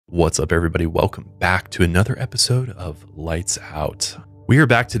What's up, everybody? Welcome back to another episode of Lights Out. We are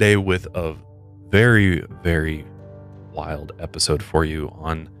back today with a very, very wild episode for you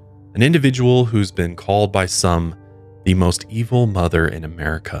on an individual who's been called by some the most evil mother in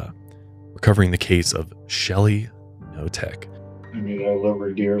America. We're covering the case of Shelly Knotek. I mean, I love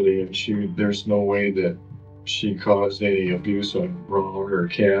her dearly, and there's no way that she caused any abuse on Ron or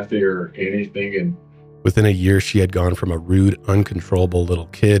Kathy or anything. And within a year, she had gone from a rude, uncontrollable little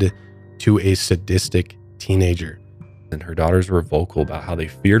kid to a sadistic teenager. And her daughters were vocal about how they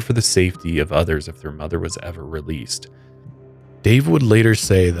feared for the safety of others if their mother was ever released. Dave would later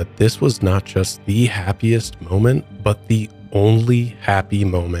say that this was not just the happiest moment, but the only happy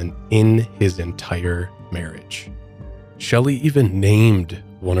moment in his entire marriage. Shelly even named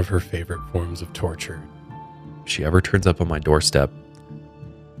one of her favorite forms of torture. If she ever turns up on my doorstep,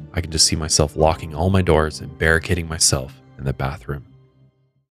 I can just see myself locking all my doors and barricading myself in the bathroom.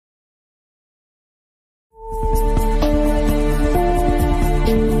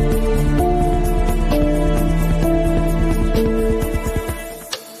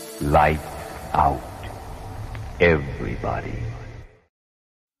 Light out, everybody.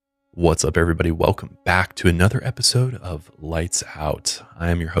 What's up, everybody? Welcome back to another episode of Lights Out.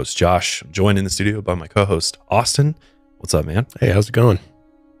 I am your host, Josh. I'm joined in the studio by my co-host, Austin. What's up, man? Hey, how's it going?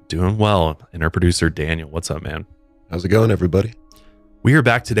 Doing well. And our producer, Daniel. What's up, man? How's it going, everybody? We are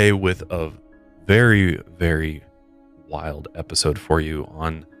back today with a very, very wild episode for you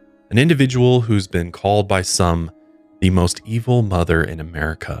on an individual who's been called by some the most evil mother in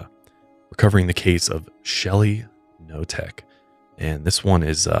America. We're covering the case of Shelly Knotek. And this one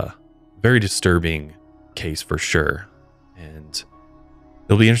is a very disturbing case for sure. And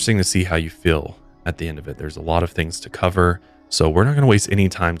it'll be interesting to see how you feel at the end of it. There's a lot of things to cover. So we're not going to waste any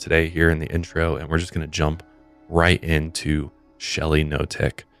time today here in the intro, and we're just going to jump right into Shelly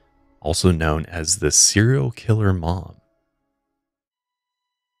Knotek, also known as the serial killer mom.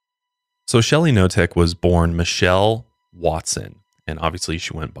 So Shelly Knotek was born Michelle Watson, and obviously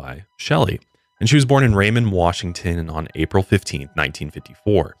she went by Shelly. And she was born in Raymond, Washington on April 15th,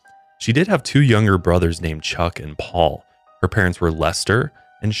 1954. She did have two younger brothers named Chuck and Paul. Her parents were Lester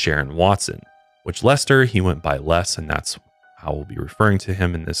and Sharon Watson, which Lester, he went by Les, and that's how we'll be referring to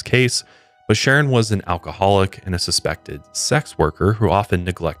him in this case. But Sharon was an alcoholic and a suspected sex worker who often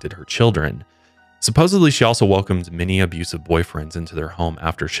neglected her children. Supposedly, she also welcomed many abusive boyfriends into their home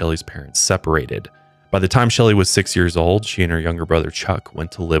after Shelly's parents separated. By the time Shelly was 6 years old, she and her younger brother Chuck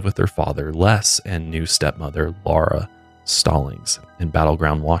went to live with their father Les and new stepmother Laura Stallings in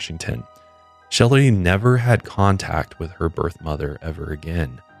Battleground, Washington. Shelly never had contact with her birth mother ever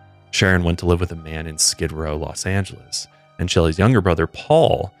again. Sharon went to live with a man in Skid Row, Los Angeles, and Shelly's younger brother,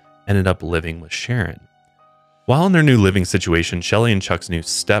 Paul, ended up living with Sharon. While in their new living situation, Shelly and Chuck's new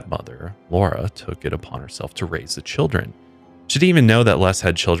stepmother, Laura, took it upon herself to raise the children. She didn't even know that Les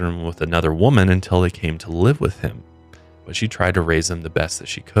had children with another woman until they came to live with him, but she tried to raise them the best that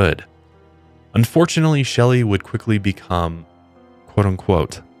she could. Unfortunately, Shelly would quickly become,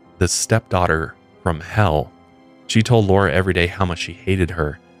 quote-unquote, the stepdaughter from hell. She told Laura every day how much she hated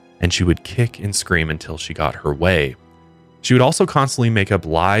her, and she would kick and scream until she got her way. She would also constantly make up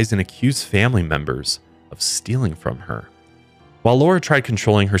lies and accuse family members of stealing from her. While Laura tried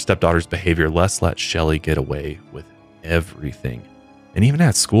controlling her stepdaughter's behavior, Les let Shelly get away with everything. And even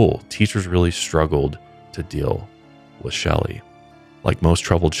at school, teachers really struggled to deal with Shelly. Like most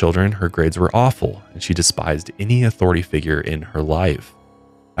troubled children, her grades were awful, and she despised any authority figure in her life.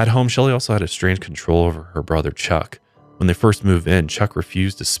 At home, Shelly also had a strange control over her brother Chuck. When they first moved in, Chuck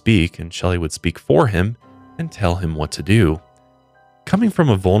refused to speak, and Shelly would speak for him and tell him what to do. Coming from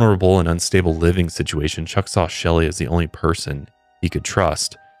a vulnerable and unstable living situation, Chuck saw Shelly as the only person he could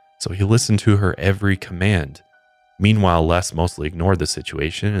trust, so he listened to her every command. Meanwhile, Les mostly ignored the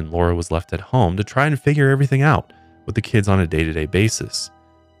situation, and Laura was left at home to try and figure everything out with the kids on a day-to-day basis.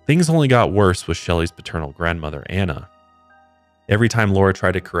 Things only got worse with Shelly's paternal grandmother, Anna. Every time Laura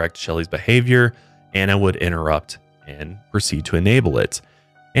tried to correct Shelly's behavior, Anna would interrupt and proceed to enable it.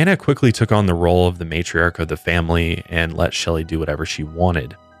 Anna quickly took on the role of the matriarch of the family and let Shelly do whatever she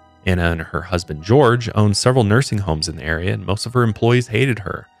wanted. Anna and her husband George owned several nursing homes in the area, and most of her employees hated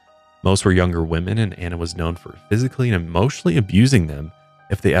her. Most were younger women, and Anna was known for physically and emotionally abusing them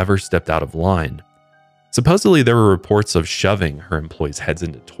if they ever stepped out of line. Supposedly, there were reports of shoving her employees' heads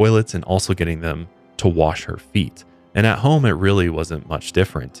into toilets and also getting them to wash her feet. And at home, it really wasn't much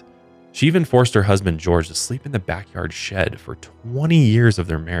different. She even forced her husband George to sleep in the backyard shed for 20 years of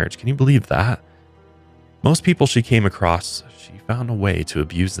their marriage. Can you believe that? Most people she came across, she found a way to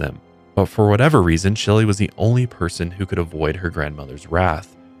abuse them. But for whatever reason, Shelly was the only person who could avoid her grandmother's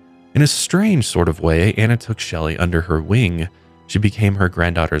wrath. In a strange sort of way, Anna took Shelly under her wing. She became her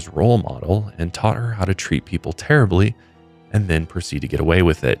granddaughter's role model and taught her how to treat people terribly and then proceed to get away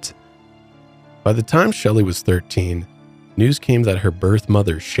with it. By the time Shelly was 13, news came that her birth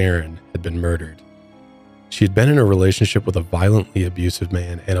mother, Sharon, had been murdered. She had been in a relationship with a violently abusive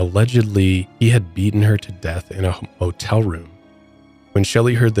man, and allegedly he had beaten her to death in a motel room. When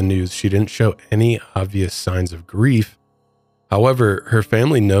Shelly heard the news, she didn't show any obvious signs of grief. However, her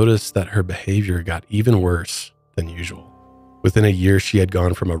family noticed that her behavior got even worse than usual. Within a year, she had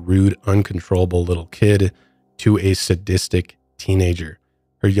gone from a rude, uncontrollable little kid to a sadistic teenager.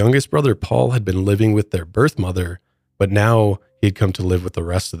 Her youngest brother, Paul, had been living with their birth mother, but now he had come to live with the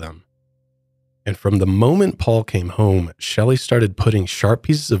rest of them. And from the moment Paul came home, Shelly started putting sharp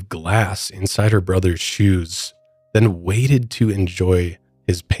pieces of glass inside her brother's shoes, then waited to enjoy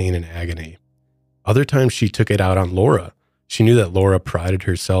his pain and agony. Other times she took it out on Laura. She knew that Laura prided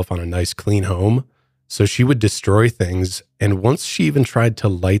herself on a nice, clean home, so she would destroy things, and once she even tried to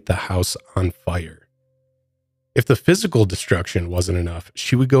light the house on fire. If the physical destruction wasn't enough,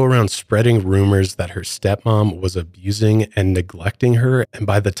 she would go around spreading rumors that her stepmom was abusing and neglecting her, and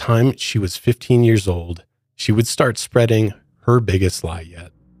by the time she was 15 years old, she would start spreading her biggest lie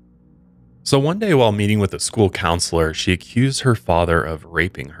yet. So one day while meeting with a school counselor, she accused her father of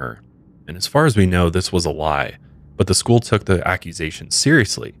raping her. And as far as we know, this was a lie, but the school took the accusation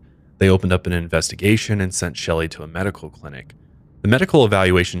seriously. They opened up an investigation and sent Shelly to a medical clinic. The medical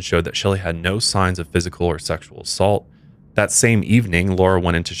evaluation showed that Shelly had no signs of physical or sexual assault. That same evening, Laura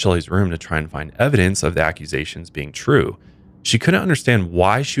went into Shelly's room to try and find evidence of the accusations being true. She couldn't understand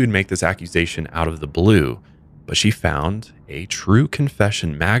why she would make this accusation out of the blue, but she found a True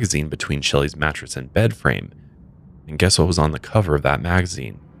Confession magazine between Shelly's mattress and bed frame. And guess what was on the cover of that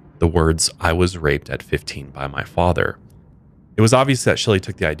magazine? The words, "I was raped at 15 by my father." It was obvious that Shelly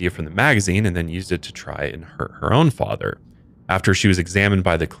took the idea from the magazine and then used it to try and hurt her own father. After she was examined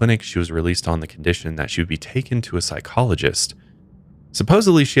by the clinic, she was released on the condition that she would be taken to a psychologist.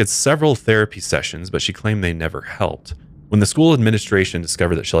 Supposedly, she had several therapy sessions, but she claimed they never helped. When the school administration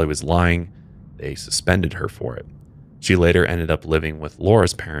discovered that Shelly was lying, they suspended her for it. She later ended up living with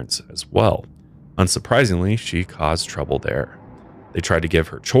Laura's parents as well. Unsurprisingly, she caused trouble there. They tried to give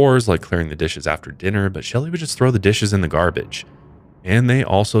her chores like clearing the dishes after dinner, but Shelly would just throw the dishes in the garbage. And they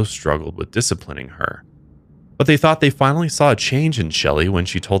also struggled with disciplining her. But they thought they finally saw a change in Shelly when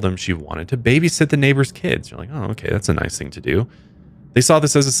she told them she wanted to babysit the neighbor's kids. You're like, oh, okay, that's a nice thing to do. They saw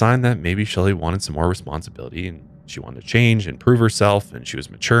this as a sign that maybe Shelly wanted some more responsibility and she wanted to change and prove herself and she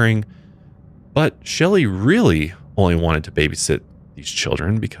was maturing. But Shelly really only wanted to babysit these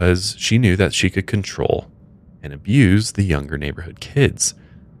children because she knew that she could control and abuse the younger neighborhood kids.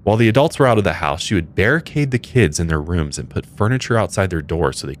 While the adults were out of the house, she would barricade the kids in their rooms and put furniture outside their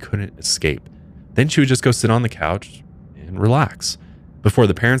doors so they couldn't escape. Then she would just go sit on the couch and relax. Before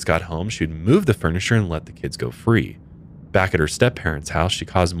the parents got home, she would move the furniture and let the kids go free. Back at her step-parents' house, she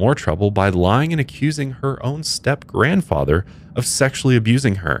caused more trouble by lying and accusing her own step-grandfather of sexually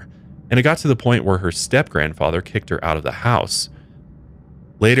abusing her. And it got to the point where her step-grandfather kicked her out of the house.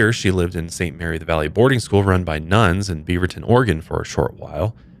 Later, she lived in St. Mary the Valley boarding school run by nuns in Beaverton, Oregon for a short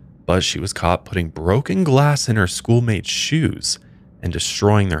while, but she was caught putting broken glass in her schoolmates' shoes and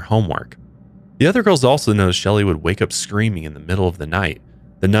destroying their homework. The other girls also noticed Shelly would wake up screaming in the middle of the night.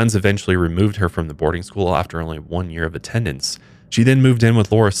 The nuns eventually removed her from the boarding school after only 1 year of attendance. She then moved in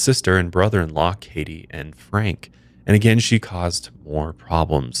with Laura's sister and brother-in-law, Katie and Frank, and again she caused more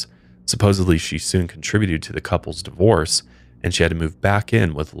problems. Supposedly, she soon contributed to the couple's divorce, and she had to move back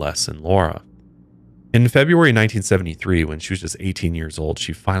in with Les and Laura. In February 1973, when she was just 18 years old,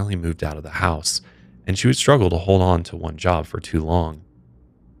 she finally moved out of the house, and she would struggle to hold on to one job for too long.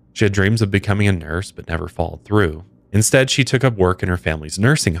 She had dreams of becoming a nurse, but never followed through. Instead, she took up work in her family's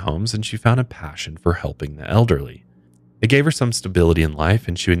nursing homes, and she found a passion for helping the elderly. It gave her some stability in life,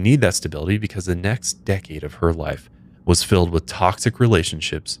 and she would need that stability because the next decade of her life was filled with toxic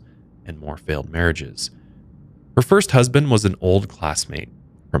relationships and more failed marriages. Her first husband was an old classmate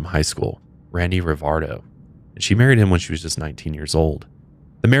from high school, Randy Rivardo, and she married him when she was just 19 years old.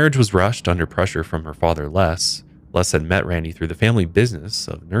 The marriage was rushed under pressure from her father, Les. Les had met Randy through the family business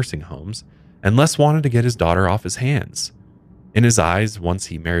of nursing homes, and Les wanted to get his daughter off his hands. In his eyes, once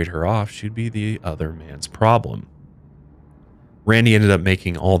he married her off, she'd be the other man's problem. Randy ended up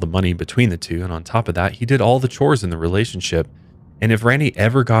making all the money between the two, and on top of that, he did all the chores in the relationship. And if Randy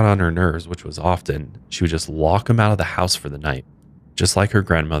ever got on her nerves, which was often, she would just lock him out of the house for the night, just like her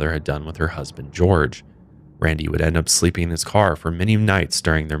grandmother had done with her husband, George. Randy would end up sleeping in his car for many nights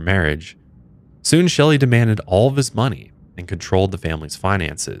during their marriage. Soon, Shelly demanded all of his money and controlled the family's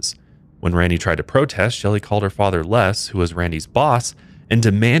finances. When Randy tried to protest, Shelly called her father Les, who was Randy's boss, and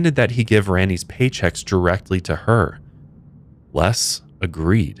demanded that he give Randy's paychecks directly to her. Les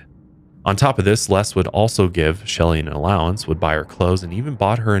agreed. On top of this, Les would also give Shelly an allowance, would buy her clothes, and even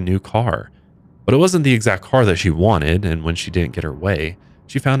bought her a new car. But it wasn't the exact car that she wanted, and when she didn't get her way,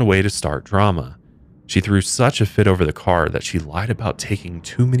 she found a way to start drama. She threw such a fit over the car that she lied about taking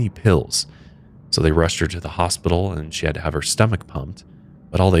too many pills. So they rushed her to the hospital and she had to have her stomach pumped,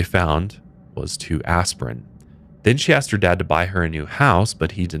 but all they found was 2 aspirin. Then she asked her dad to buy her a new house,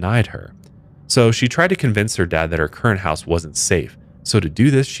 but he denied her. So she tried to convince her dad that her current house wasn't safe. So to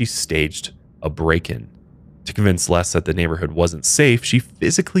do this, she staged a break-in. To convince Les that the neighborhood wasn't safe, she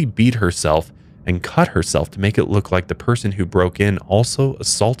physically beat herself and cut herself to make it look like the person who broke in also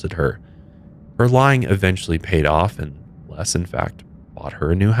assaulted her. Her lying eventually paid off, and Les, in fact, bought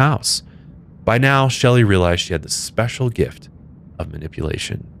her a new house. By now, Shelly realized she had the special gift of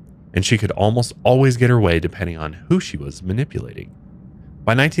manipulation, and she could almost always get her way depending on who she was manipulating.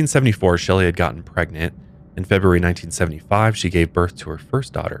 By 1974, Shelly had gotten pregnant. In February 1975, she gave birth to her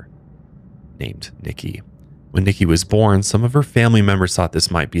first daughter, named Nikki. When Nikki was born, some of her family members thought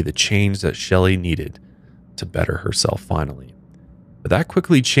this might be the change that Shelly needed to better herself finally. But that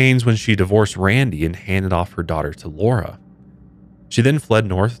quickly changed when she divorced Randy and handed off her daughter to Laura. She then fled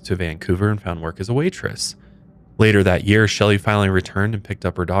north to Vancouver and found work as a waitress. Later that year, Shelly finally returned and picked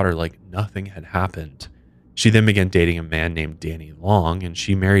up her daughter like nothing had happened. She then began dating a man named Danny Long, and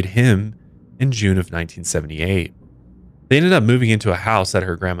she married him in June of 1978. They ended up moving into a house that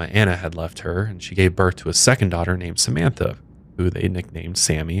her grandma Anna had left her, and she gave birth to a second daughter named Samantha, who they nicknamed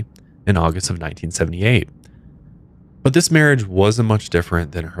Sammy, in August of 1978. But this marriage wasn't much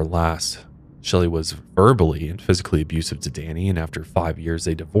different than her last. Shelly was verbally and physically abusive to Danny, and after 5 years,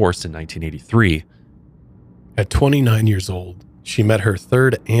 they divorced in 1983. At 29 years old, she met her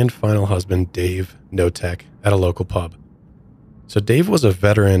third and final husband, Dave Knotek, at a local pub. So Dave was a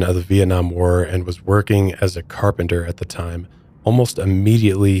veteran of the Vietnam War and was working as a carpenter at the time. Almost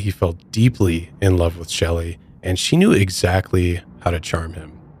immediately, he fell deeply in love with Shelly, and she knew exactly how to charm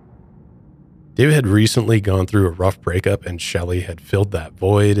him. Dave had recently gone through a rough breakup, and Shelly had filled that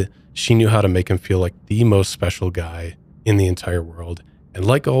void. She knew how to make him feel like the most special guy in the entire world. And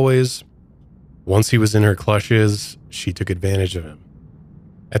like always, once he was in her clutches, she took advantage of him.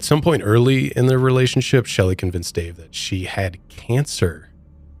 At some point early in their relationship, Shelly convinced Dave that she had cancer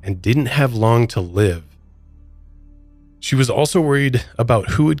and didn't have long to live. She was also worried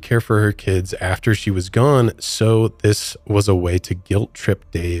about who would care for her kids after she was gone, so this was a way to guilt trip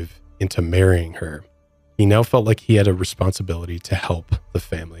Dave into marrying her. He now felt like he had a responsibility to help the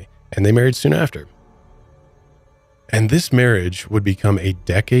family, and they married soon after. And this marriage would become a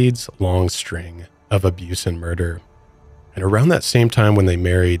decades-long string of abuse and murder. And around that same time when they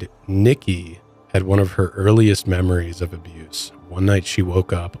married, Nikki had one of her earliest memories of abuse. One night she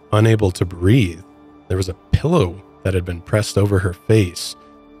woke up unable to breathe. There was a pillow that had been pressed over her face.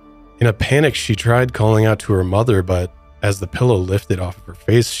 In a panic, she tried calling out to her mother, but as the pillow lifted off of her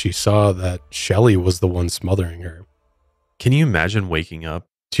face, she saw that Shelly was the one smothering her. Can you imagine waking up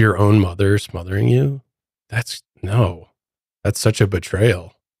To your own mother smothering you? That's such a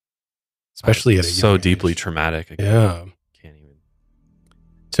betrayal. Especially at a so young deeply age. traumatic? Yeah. Can't even.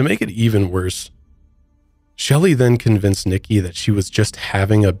 To make it even worse, Shelly then convinced Nikki that she was just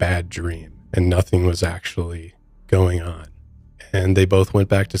having a bad dream and nothing was actually going on. And they both went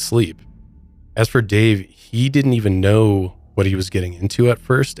back to sleep. As for Dave, he didn't even know what he was getting into at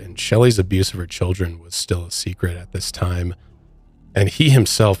first, and Shelly's abuse of her children was still a secret at this time. And he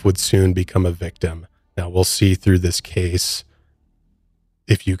himself would soon become a victim. Now we'll see through this case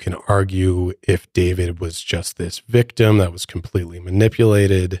if you can argue if David was just this victim that was completely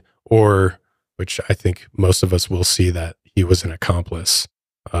manipulated, or, which I think most of us will see, that he was an accomplice,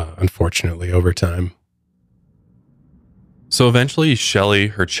 unfortunately, over time. So eventually, Shelly,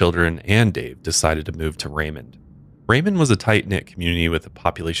 her children, and Dave decided to move to Raymond. Raymond was a tight-knit community with a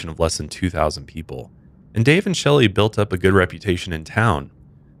population of less than 2,000 people, and Dave and Shelly built up a good reputation in town.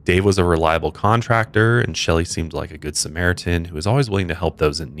 Dave was a reliable contractor, and Shelly seemed like a good Samaritan who was always willing to help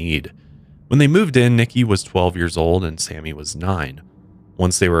those in need. When they moved in, Nikki was 12 years old and Sammy was 9.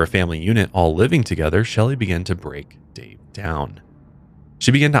 Once they were a family unit all living together, Shelly began to break Dave down.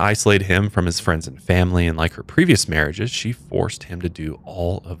 She began to isolate him from his friends and family, and like her previous marriages, she forced him to do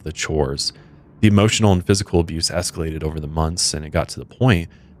all of the chores. The emotional and physical abuse escalated over the months, and it got to the point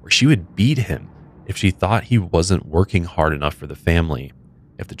where she would beat him if she thought he wasn't working hard enough for the family,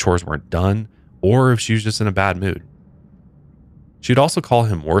 if the chores weren't done, or if she was just in a bad mood. She'd also call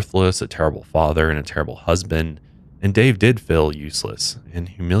him worthless, a terrible father, and a terrible husband, and Dave did feel useless and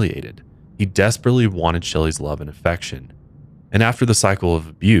humiliated. He desperately wanted Shelly's love and affection. And after the cycle of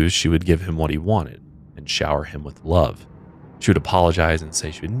abuse, she would give him what he wanted and shower him with love. She would apologize and say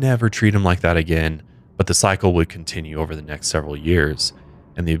she would never treat him like that again, but the cycle would continue over the next several years.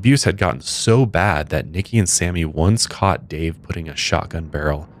 And the abuse had gotten so bad that Nikki and Sammy once caught Dave putting a shotgun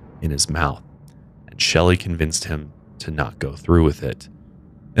barrel in his mouth, and Shelly convinced him to not go through with it.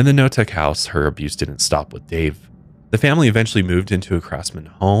 In the Knotek house, her abuse didn't stop with Dave. The family eventually moved into a craftsman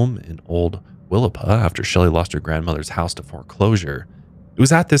home in Old Willapa after Shelly lost her grandmother's house to foreclosure. It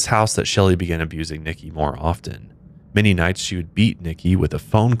was at this house that Shelly began abusing Nikki more often. Many nights she would beat Nikki with a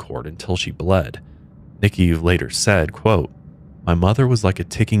phone cord until she bled. Nikki later said, quote, "My mother was like a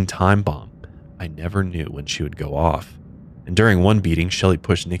ticking time bomb. I never knew when she would go off." And during one beating, Shelly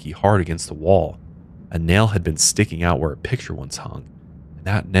pushed Nikki hard against the wall. A nail had been sticking out where a picture once hung, and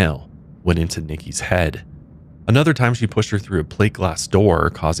that nail went into Nikki's head. Another time she pushed her through a plate glass door,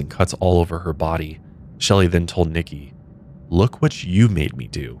 causing cuts all over her body. Shelly then told Nikki, "Look what you made me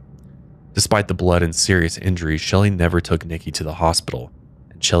do." Despite the blood and serious injuries, Shelly never took Nikki to the hospital,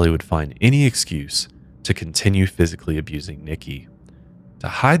 and Shelly would find any excuse to continue physically abusing Nikki. To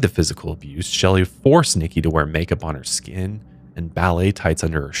hide the physical abuse, Shelly forced Nikki to wear makeup on her skin and ballet tights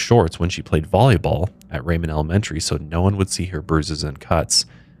under her shorts when she played volleyball at Raymond Elementary so no one would see her bruises and cuts.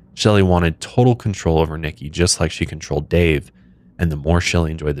 Shelly wanted total control over Nikki just like she controlled Dave, and the more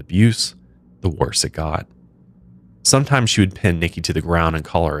Shelly enjoyed the abuse, the worse it got. Sometimes she would pin Nikki to the ground and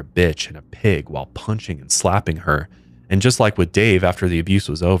call her a bitch and a pig while punching and slapping her. And just like with Dave, after the abuse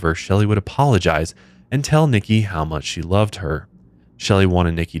was over, Shelly would apologize and tell Nikki how much she loved her. Shelly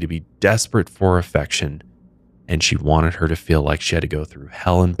wanted Nikki to be desperate for affection, and she wanted her to feel like she had to go through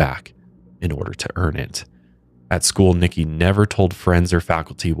hell and back in order to earn it. At school, Nikki never told friends or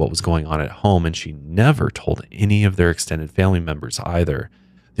faculty what was going on at home, and she never told any of their extended family members either.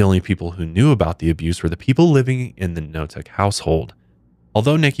 The only people who knew about the abuse were the people living in the Knotek household.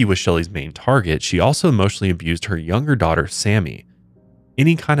 Although Nikki was Shelly's main target, she also emotionally abused her younger daughter, Sammy.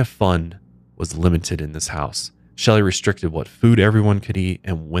 Any kind of fun was limited in this house. Shelly restricted what food everyone could eat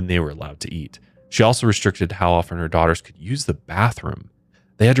and when they were allowed to eat. She also restricted how often her daughters could use the bathroom.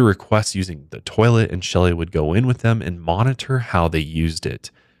 They had to request using the toilet, and Shelly would go in with them and monitor how they used it.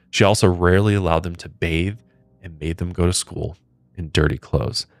 She also rarely allowed them to bathe and made them go to school in dirty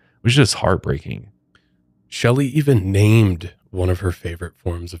clothes, which is just heartbreaking. Shelly even named one of her favorite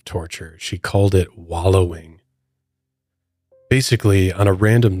forms of torture. She called it wallowing. Basically, on a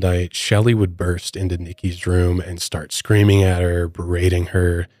random night, Shelly would burst into Nikki's room and start screaming at her, berating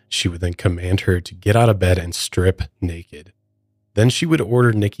her. She would then command her to get out of bed and strip naked. Then she would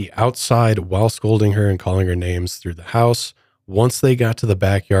order Nikki outside while scolding her and calling her names through the house. Once they got to the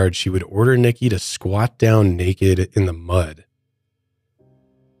backyard, she would order Nikki to squat down naked in the mud.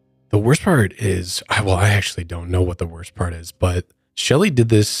 The worst part is, I actually don't know what the worst part is, but Shelly did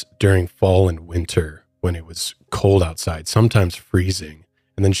this during fall and winter when it was cold outside, sometimes freezing.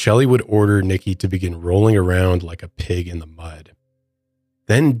 And then Shelly would order Nikki to begin rolling around like a pig in the mud.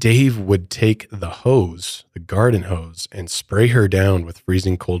 Then Dave would take the hose, the garden hose, and spray her down with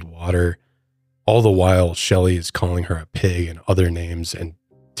freezing cold water. All the while, Shelly is calling her a pig and other names and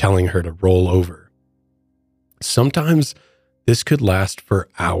telling her to roll over. Sometimes this could last for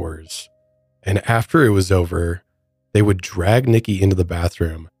hours. And after it was over, they would drag Nikki into the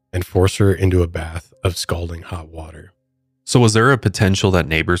bathroom and force her into a bath of scalding hot water. So was there a potential that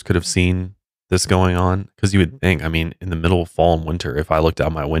neighbors could have seen this going on? Because you would think, I mean, in the middle of fall and winter, if I looked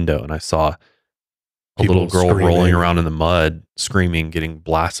out my window and I saw a little girl rolling around in the mud, screaming, getting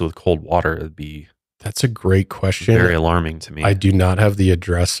blasted with cold water, it'd be... That's a great question. Very alarming to me. I do not have the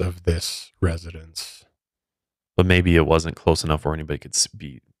address of this residence. But maybe it wasn't close enough where anybody could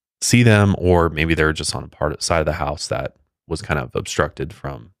see them, or maybe they were just on a side of the house that was kind of obstructed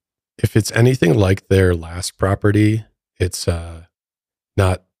from... If it's anything like their last property, it's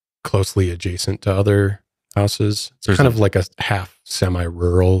not closely adjacent to other houses. It's kind of like a half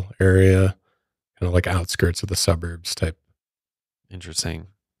semi-rural area, kind of like outskirts of the suburbs type. Interesting.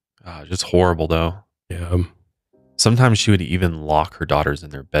 Just horrible though. Yeah. Sometimes she would even lock her daughters in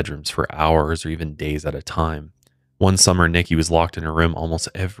their bedrooms for hours or even days at a time. One summer, Nikki was locked in her room almost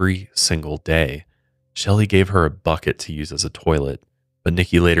every single day. Shelly gave her a bucket to use as a toilet, but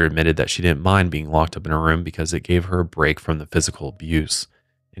Nikki later admitted that she didn't mind being locked up in her room because it gave her a break from the physical abuse,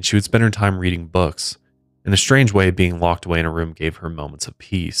 and she would spend her time reading books. In a strange way, being locked away in a room gave her moments of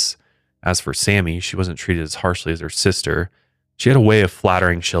peace. As for Sammy, she wasn't treated as harshly as her sister. She had a way of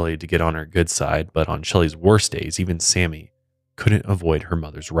flattering Shelly to get on her good side, but on Shelly's worst days, even Sammy couldn't avoid her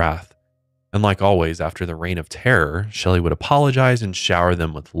mother's wrath. And like always, after the reign of terror, Shelly would apologize and shower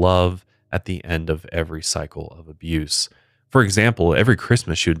them with love at the end of every cycle of abuse. For example, every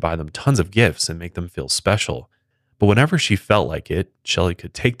Christmas she would buy them tons of gifts and make them feel special. But whenever she felt like it, Shelly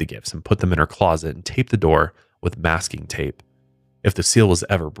could take the gifts and put them in her closet and tape the door with masking tape. If the seal was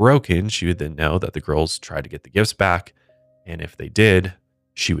ever broken, she would then know that the girls tried to get the gifts back, and if they did,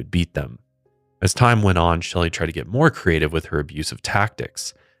 she would beat them. As time went on, Shelly tried to get more creative with her abusive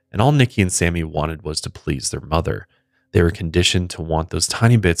tactics, and all Nikki and Sammy wanted was to please their mother. They were conditioned to want those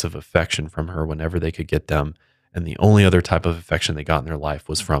tiny bits of affection from her whenever they could get them, and the only other type of affection they got in their life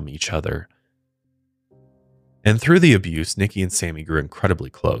was from each other. And through the abuse, Nikki and Sammy grew incredibly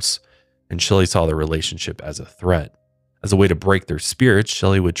close, and Shelly saw their relationship as a threat. As a way to break their spirits,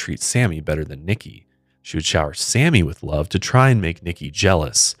 Shelly would treat Sammy better than Nikki. She would shower Sammy with love to try and make Nikki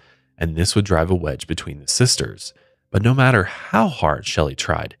jealous, and this would drive a wedge between the sisters. But no matter how hard Shelly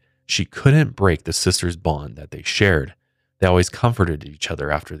tried, she couldn't break the sisters' bond that they shared. They always comforted each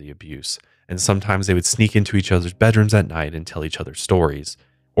other after the abuse, and sometimes they would sneak into each other's bedrooms at night and tell each other stories,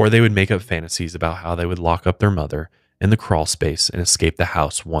 or they would make up fantasies about how they would lock up their mother in the crawl space and escape the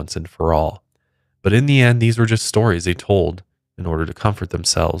house once and for all. But in the end, these were just stories they told in order to comfort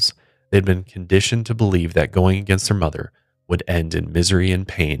themselves. They'd been conditioned to believe that going against their mother would end in misery and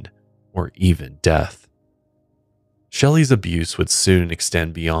pain, or even death. Shelly's abuse would soon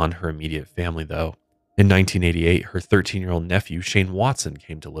extend beyond her immediate family, though. In 1988, her 13-year-old nephew, Shane Watson,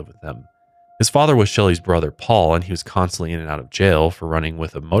 came to live with them. His father was Shelly's brother, Paul, and he was constantly in and out of jail for running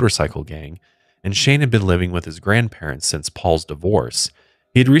with a motorcycle gang, and Shane had been living with his grandparents since Paul's divorce.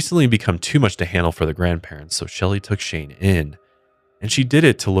 He had recently become too much to handle for the grandparents, so Shelly took Shane in, and she did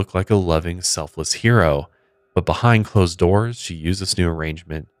it to look like a loving, selfless hero. But behind closed doors, she used this new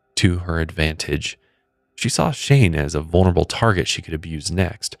arrangement to her advantage. She saw Shane as a vulnerable target she could abuse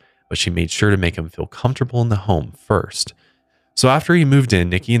next, but she made sure to make him feel comfortable in the home first. So after he moved in,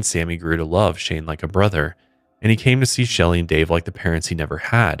 Nikki and Sammy grew to love Shane like a brother, and he came to see Shelly and Dave like the parents he never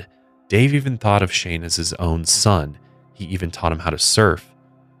had. Dave even thought of Shane as his own son. He even taught him how to surf.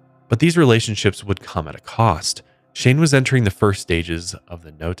 But these relationships would come at a cost. Shane was entering the first stages of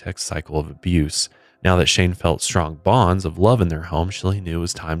the Knotek cycle of abuse. Now that Shane felt strong bonds of love in their home, Shelly knew it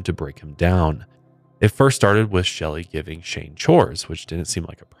was time to break him down. It first started with Shelly giving Shane chores, which didn't seem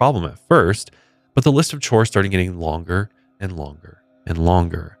like a problem at first, but the list of chores started getting longer and longer and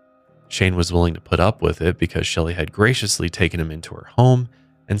longer. Shane was willing to put up with it because Shelly had graciously taken him into her home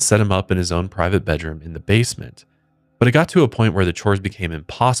and set him up in his own private bedroom in the basement. But it got to a point where the chores became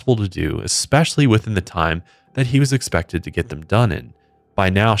impossible to do, especially within the time that he was expected to get them done in.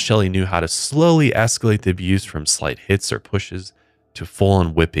 By now, Shelly knew how to slowly escalate the abuse from slight hits or pushes to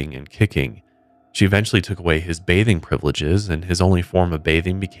full-on whipping and kicking. She eventually took away his bathing privileges, and his only form of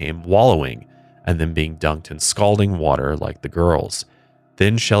bathing became wallowing and then being dunked in scalding water like the girls.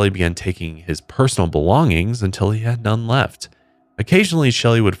 Then Shelly began taking his personal belongings until he had none left. Occasionally,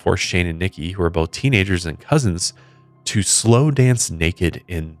 Shelly would force Shane and Nikki, who were both teenagers and cousins, to slow dance naked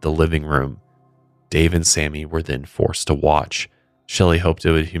in the living room. Dave and Sammy were then forced to watch. Shelly hoped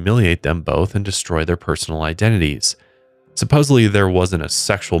it would humiliate them both and destroy their personal identities. Supposedly, there wasn't a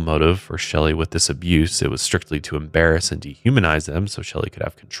sexual motive for Shelly with this abuse. It was strictly to embarrass and dehumanize them so Shelly could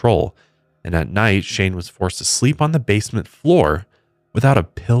have control. And at night, Shane was forced to sleep on the basement floor without a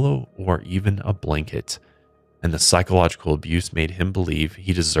pillow or even a blanket. And the psychological abuse made him believe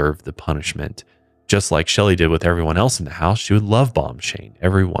he deserved the punishment. Just like Shelly did with everyone else in the house, she would love bomb Shane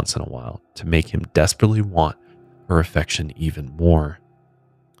every once in a while to make him desperately want her affection even more.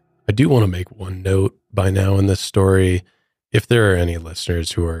 I do want to make one note by now in this story. If there are any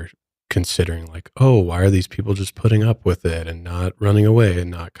listeners who are considering like, oh, why are these people just putting up with it and not running away and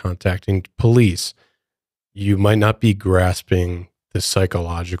not contacting police? You might not be grasping the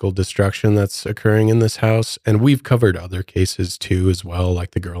psychological destruction that's occurring in this house. And we've covered other cases too, as well,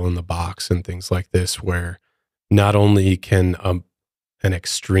 like the girl in the box and things like this, where not only can an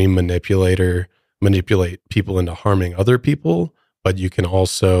extreme manipulator manipulate people into harming other people, but you can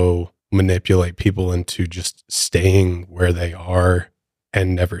also manipulate people into just staying where they are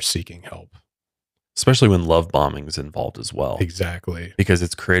and never seeking help. Especially when love bombing is involved as well. Exactly. Because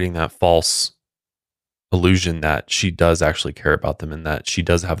it's creating that false illusion that she does actually care about them and that she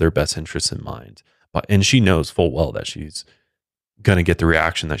does have their best interests in mind. And she knows full well that she's going to get the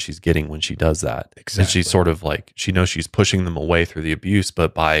reaction that she's getting when she does that. Exactly. And she's sort of like, she knows she's pushing them away through the abuse,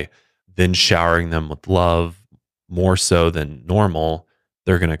 but by then showering them with love more so than normal,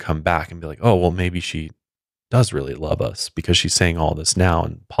 they're going to come back and be like, oh, well, maybe she does really love us because she's saying all this now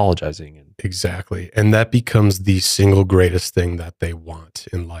and apologizing. And exactly. And that becomes the single greatest thing that they want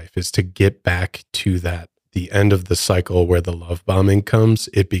in life, is to get back to that the end of the cycle where the love bombing comes,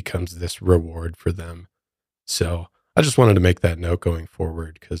 it becomes this reward for them. So I just wanted to make that note going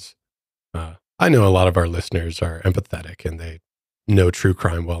forward because I know a lot of our listeners are empathetic and they know true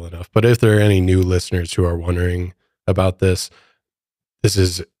crime well enough. But if there are any new listeners who are wondering about this, this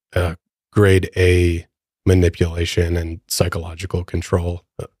is grade A manipulation and psychological control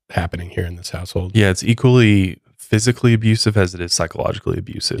happening here in this household. Yeah, it's equally physically abusive as it is psychologically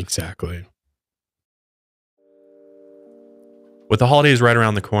abusive. Exactly. With the holidays right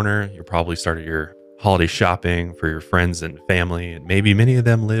around the corner, you probably started your holiday shopping for your friends and family, and maybe many of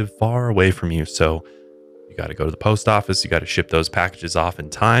them live far away from you. So you got to go to the post office. You got to ship those packages off in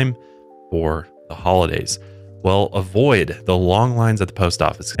time for the holidays. Well, avoid the long lines at the post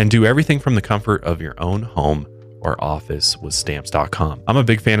office and do everything from the comfort of your own home or office with stamps.com. I'm a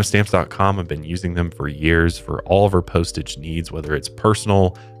big fan of stamps.com. I've been using them for years for all of our postage needs, whether it's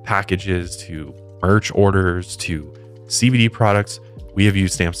personal packages to merch orders to CBD products. We have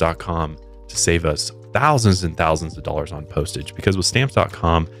used stamps.com to save us thousands and thousands of dollars on postage, because with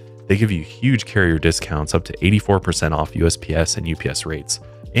stamps.com, they give you huge carrier discounts up to 84% off USPS and UPS rates.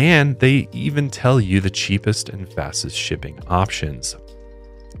 And they even tell you the cheapest and fastest shipping options.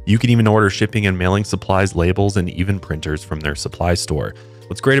 You can even order shipping and mailing supplies, labels, and even printers from their supply store.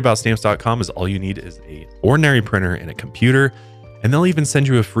 What's great about stamps.com is all you need is an ordinary printer and a computer, and they'll even send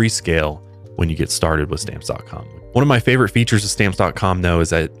you a free scale when you get started with stamps.com. One of my favorite features of stamps.com, though, is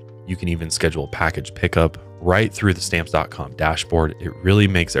that you can even schedule a package pickup right through the stamps.com dashboard. It really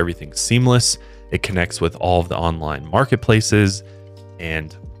makes everything seamless. It connects with all of the online marketplaces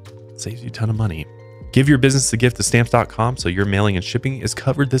and saves you a ton of money. Give your business a gift to stamps.com so your mailing and shipping is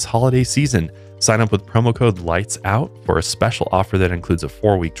covered this holiday season. Sign up with promo code LIGHTSOUT for a special offer that includes a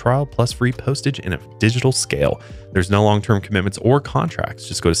 4-week trial plus free postage and a digital scale. There's no long-term commitments or contracts.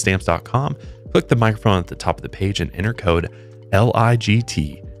 Just go to stamps.com, click the microphone at the top of the page, and enter code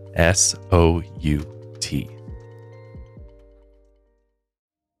LIGTSOUT.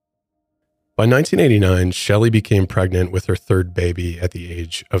 By 1989, Shelly became pregnant with her third baby at the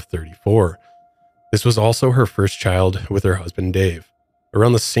age of 34. This was also her first child with her husband, Dave.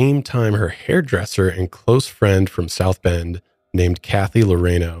 Around the same time, her hairdresser and close friend from South Bend named Kathy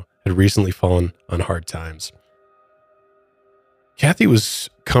Loreno had recently fallen on hard times. Kathy was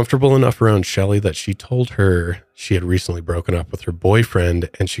comfortable enough around Shelly that she told her she had recently broken up with her boyfriend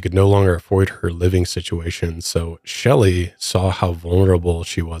and she could no longer afford her living situation. So Shelly saw how vulnerable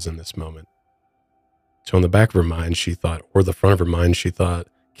she was in this moment. So in the back of her mind, she thought, or the front of her mind, she thought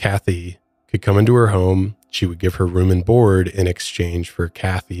Kathy could come into her home. She would give her room and board in exchange for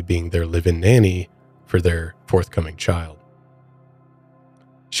Kathy being their live-in nanny for their forthcoming child.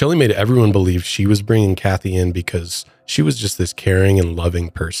 Shelly made everyone believe she was bringing Kathy in because she was just this caring and loving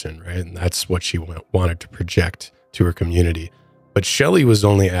person, right? And that's what she wanted to project to her community. But Shelly was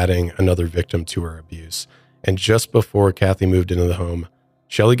only adding another victim to her abuse. And just before Kathy moved into the home,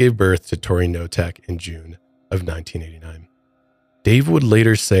 Shelly gave birth to Tori Knotek in June of 1989. Dave would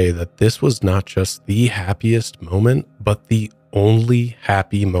later say that this was not just the happiest moment, but the only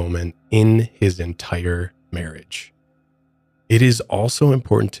happy moment in his entire marriage. It is also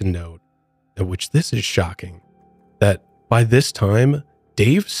important to note, which this is shocking, that by this time,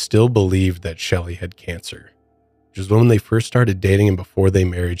 Dave still believed that Shelly had cancer. Which is when they first started dating and before they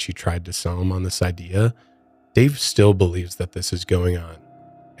married, she tried to sell him on this idea. Dave still believes that this is going on.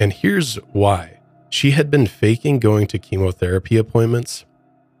 And here's why. She had been faking going to chemotherapy appointments.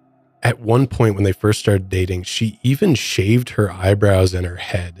 At one point when they first started dating, she even shaved her eyebrows and her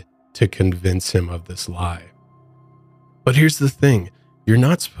head to convince him of this lie. But here's the thing. You're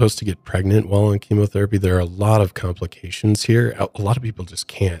not supposed to get pregnant while on chemotherapy. There are a lot of complications here. A lot of people just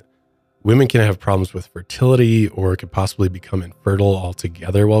can't. Women can have problems with fertility or could possibly become infertile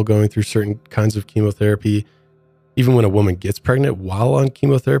altogether while going through certain kinds of chemotherapy. Even when a woman gets pregnant while on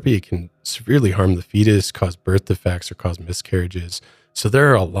chemotherapy, it can severely harm the fetus, cause birth defects, or cause miscarriages. So there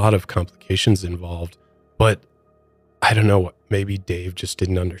are a lot of complications involved. But I don't know, maybe Dave just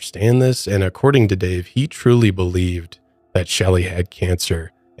didn't understand this. And according to Dave, he truly believed that Shelly had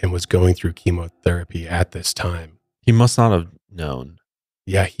cancer and was going through chemotherapy at this time. He must not have known.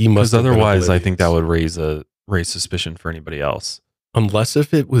 Yeah, he must have. Because otherwise, I think that would raise suspicion for anybody else. Unless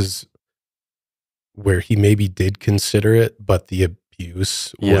if it was where he maybe did consider it, but the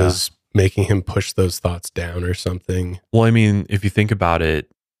abuse was making him push those thoughts down or something. Well, I mean, if you think about it,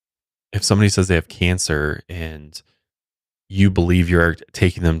 if somebody says they have cancer and you believe you're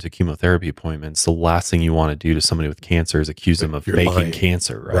taking them to chemotherapy appointments, the last thing you want to do to somebody with cancer is accuse them of faking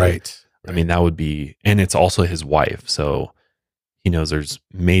cancer, right? Right. I mean, that would be, and it's also his wife. So he knows there's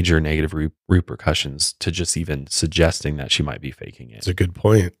major negative repercussions to just even suggesting that she might be faking it. It's a good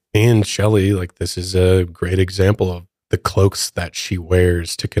point. And Shelly, like, this is a great example of the cloaks that she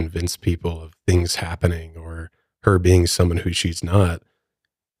wears to convince people of things happening or her being someone who she's not.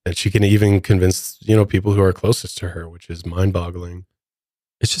 And she can even convince, people who are closest to her, which is mind-boggling.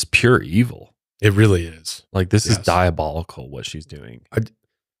 It's just pure evil. It really is. Like, this is diabolical what she's doing. I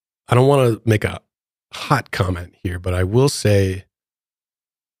don't want to make a hot comment here, but I will say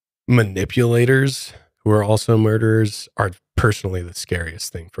manipulators who are also murderers are personally the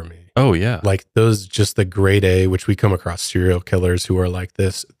scariest thing for me. Oh, yeah. Like those, just the grade A, which we come across serial killers who are like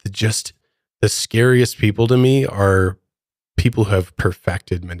this. Just the scariest people to me are people who have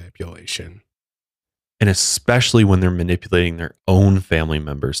perfected manipulation. And especially when they're manipulating their own family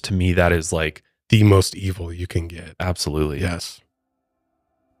members. To me, that is like the most evil you can get. Absolutely. Yes.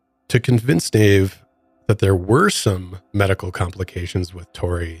 To convince Dave that there were some medical complications with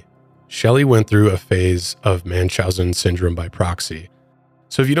Tori, Shelly went through a phase of Munchausen syndrome by proxy.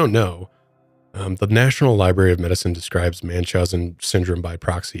 So if you don't know, the National Library of Medicine describes Munchausen syndrome by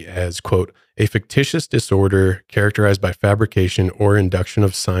proxy as, quote, a fictitious disorder characterized by fabrication or induction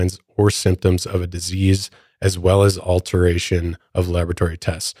of signs or symptoms of a disease, as well as alteration of laboratory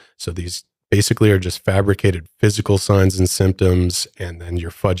tests. So these basically are just fabricated physical signs and symptoms, and then you're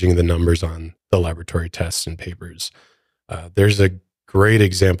fudging the numbers on the laboratory tests and papers. There's a great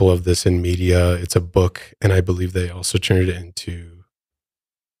example of this in media. It's a book, and I believe they also turned it into...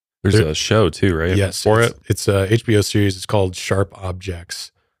 There's a show too, right? Yes. For it? It's a HBO series. It's called Sharp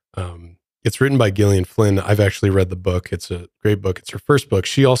Objects. It's written by Gillian Flynn. I've actually read the book. It's a great book. It's her first book.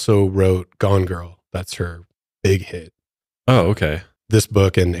 She also wrote Gone Girl. That's her big hit. Oh, okay. This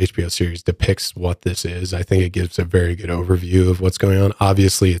book and HBO series depicts what this is. I think it gives a very good overview of what's going on.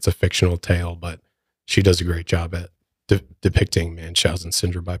 Obviously, it's a fictional tale, but she does a great job at depicting Munchausen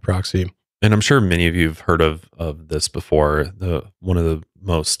syndrome by proxy. And I'm sure many of you have heard of this before. One of the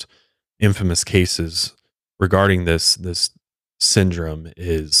most infamous cases regarding this syndrome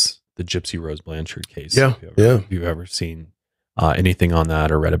is the Gypsy Rose Blanchard case. Yeah, If you've ever seen anything on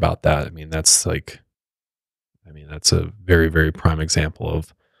that or read about that, that's a very, very prime example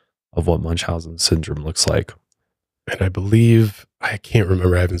of what Munchausen syndrome looks like. And I believe, I can't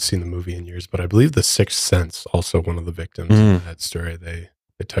remember, I haven't seen the movie in years, but I believe The Sixth Sense, also one of the victims in that story, they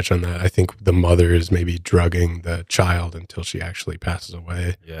touch on that. I think the mother is maybe drugging the child until she actually passes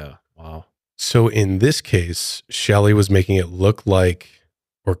away. Yeah. Wow. So in this case, Shelly was making it look like,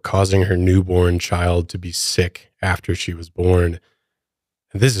 or causing her newborn child to be sick after she was born.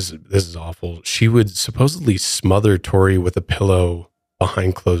 And this is awful. She would supposedly smother Tori with a pillow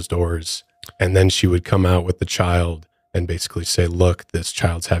behind closed doors, and then she would come out with the child and basically say, look, this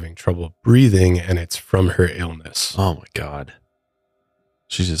child's having trouble breathing and it's from her illness. Oh my God.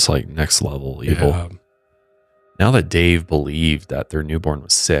 She's just like next level evil. Yeah. Now that Dave believed that their newborn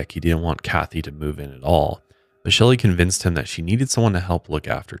was sick, he didn't want Kathy to move in at all. But Shelly convinced him that she needed someone to help look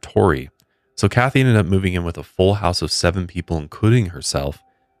after Tori. So Kathy ended up moving in with a full house of 7 people, including herself.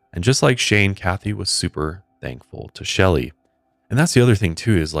 And just like Shane, Kathy was super thankful to Shelly. And that's the other thing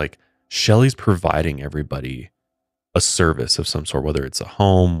too, is like Shelly's providing everybody a service of some sort, whether it's a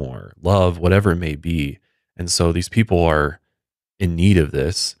home or love, whatever it may be. And so these people are in need of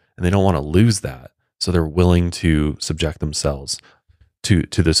this and they don't want to lose that. So they're willing to subject themselves to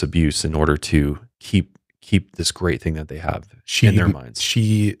this abuse in order to keep this great thing that they have in their minds.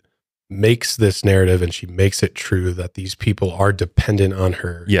 She makes this narrative and she makes it true that these people are dependent on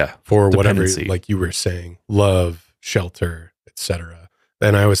her for whatever, like you were saying, love, shelter, etc.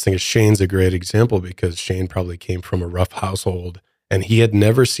 And I always think Shane's a great example because Shane probably came from a rough household and he had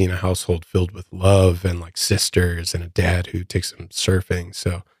never seen a household filled with love and like sisters and a dad who takes him surfing.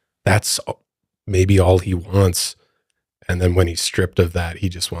 So that's maybe all he wants. And then when he's stripped of that, he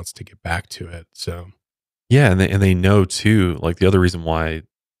just wants to get back to it. So yeah, and they know too, like the other reason why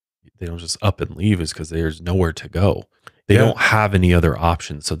they don't just up and leave is because there's nowhere to go. They don't have any other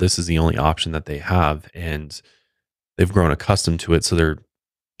options. So this is the only option that they have. And they've grown accustomed to it. So they're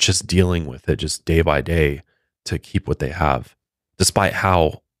just dealing with it just day by day to keep what they have, despite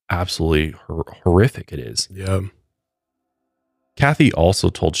how absolutely horrific it is. Yeah. Kathy also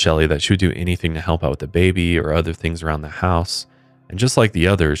told Shelly that she would do anything to help out with the baby or other things around the house. And just like the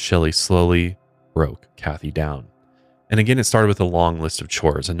others, Shelly slowly broke Kathy down. And again, it started with a long list of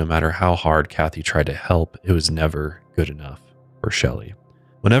chores. And no matter how hard Kathy tried to help, it was never good enough for Shelly.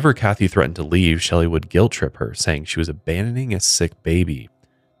 Whenever Kathy threatened to leave, Shelly would guilt trip her, saying she was abandoning a sick baby.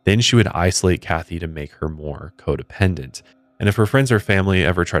 Then she would isolate Kathy to make her more codependent. And if her friends or family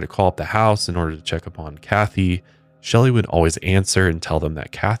ever tried to call up the house in order to check upon Kathy, Shelly would always answer and tell them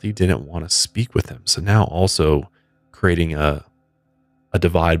that Kathy didn't want to speak with them. So now also creating a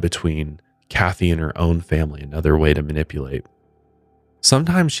divide between Kathy and her own family, another way to manipulate.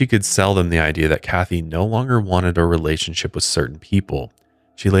 Sometimes she could sell them the idea that Kathy no longer wanted a relationship with certain people.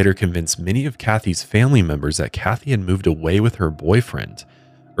 She later convinced many of Kathy's family members that Kathy had moved away with her boyfriend.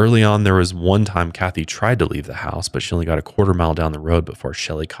 Early on, there was one time Kathy tried to leave the house, but she only got a quarter mile down the road before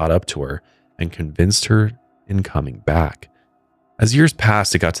Shelly caught up to her and convinced her in coming back. As years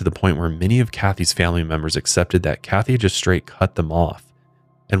passed, it got to the point where many of Kathy's family members accepted that Kathy had just straight cut them off.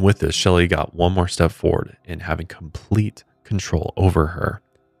 And with this, Shelly got one more step forward in having complete control over her.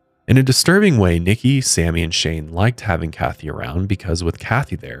 In a disturbing way, Nikki, Sammy, and Shane liked having Kathy around because with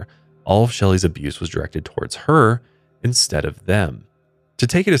Kathy there, all of Shelly's abuse was directed towards her instead of them. To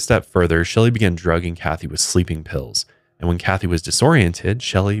take it a step further, Shelly began drugging Kathy with sleeping pills. And when Kathy was disoriented,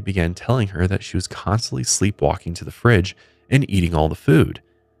 Shelly began telling her that she was constantly sleepwalking to the fridge and eating all the food.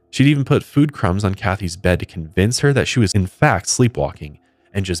 She'd even put food crumbs on Kathy's bed to convince her that she was in fact sleepwalking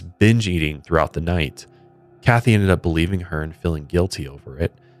and just binge eating throughout the night. Kathy ended up believing her and feeling guilty over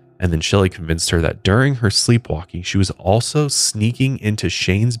it. And then Shelly convinced her that during her sleepwalking, she was also sneaking into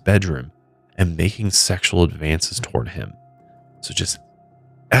Shane's bedroom and making sexual advances toward him. So just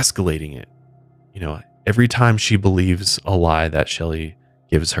escalating it. Every time she believes a lie that Shelly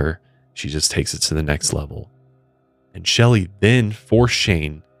gives her, she just takes it to the next level. And Shelly then forced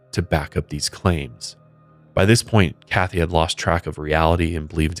Shane to back up these claims. By this point, Kathy had lost track of reality and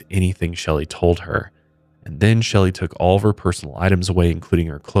believed anything Shelly told her. And then Shelly took all of her personal items away, including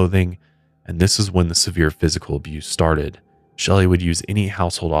her clothing. And this is when the severe physical abuse started. Shelly would use any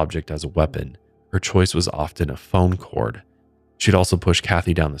household object as a weapon. Her choice was often a phone cord. She'd also push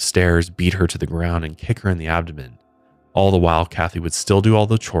Kathy down the stairs, beat her to the ground, and kick her in the abdomen. All the while, Kathy would still do all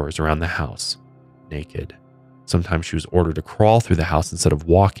the chores around the house, naked. Sometimes she was ordered to crawl through the house instead of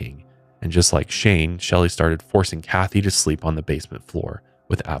walking. And just like Shane, Shelly started forcing Kathy to sleep on the basement floor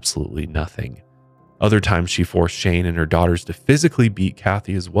with absolutely nothing. Other times, she forced Shane and her daughters to physically beat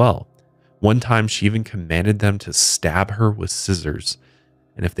Kathy as well. One time, she even commanded them to stab her with scissors.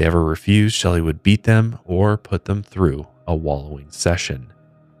 And if they ever refused, Shelly would beat them or put them through a wallowing session.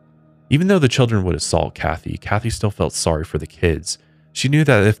 Even though the children would assault Kathy, Kathy still felt sorry for the kids. She knew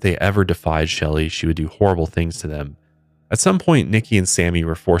that if they ever defied Shelly, she would do horrible things to them. At some point, Nikki and Sammy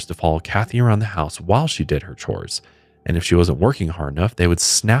were forced to follow Kathy around the house while she did her chores. And if she wasn't working hard enough, they would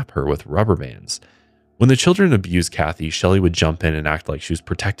snap her with rubber bands. When the children abused Kathy, Shelly would jump in and act like she was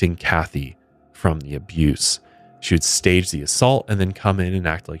protecting Kathy from the abuse. She would stage the assault and then come in and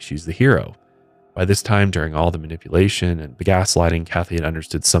act like she's the hero. By this time, during all the manipulation and the gaslighting, Kathy had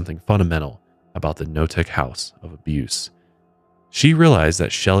understood something fundamental about the Knotek house of abuse. She realized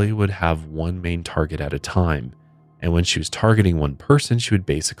that Shelly would have one main target at a time, and when she was targeting one person, she would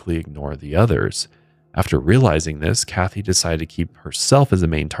basically ignore the others. After realizing this, Kathy decided to keep herself as the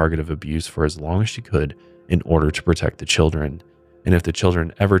main target of abuse for as long as she could in order to protect the children. And if the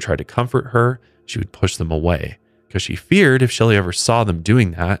children ever tried to comfort her, she would push them away, because she feared if Shelly ever saw them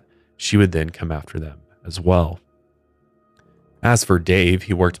doing that, she would then come after them as well. As for Dave,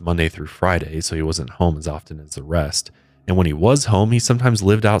 he worked Monday through Friday, so he wasn't home as often as the rest. And when he was home, he sometimes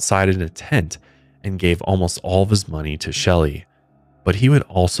lived outside in a tent and gave almost all of his money to Shelly. But he would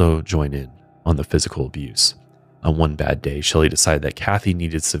also join in on the physical abuse. On one bad day, Shelly decided that Kathy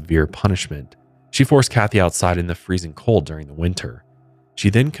needed severe punishment. She forced Kathy outside in the freezing cold during the winter.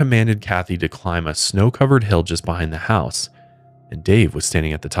 She then commanded Kathy to climb a snow-covered hill just behind the house, and Dave was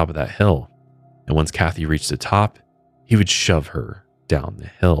standing at the top of that hill. And once Kathy reached the top, he would shove her down the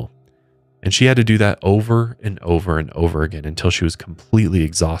hill. And she had to do that over and over and over again until she was completely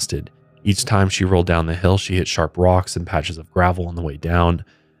exhausted. Each time she rolled down the hill, she hit sharp rocks and patches of gravel on the way down,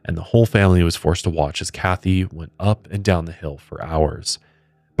 and the whole family was forced to watch as Kathy went up and down the hill for hours.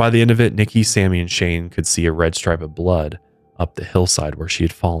 By the end of it, Nikki, Sammy, and Shane could see a red stripe of blood up the hillside where she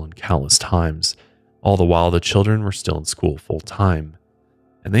had fallen countless times. All the while, the children were still in school full time,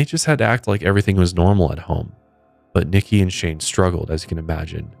 and they just had to act like everything was normal at home. But Nikki and Shane struggled, as you can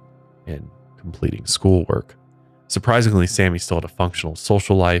imagine, in completing schoolwork. Surprisingly, Sammy still had a functional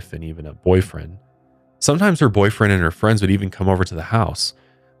social life and even a boyfriend. Sometimes her boyfriend and her friends would even come over to the house,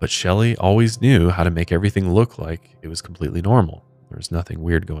 but Shelly always knew how to make everything look like it was completely normal. There was nothing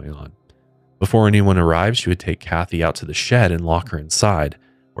weird going on. Before anyone arrived, she would take Kathy out to the shed and lock her inside,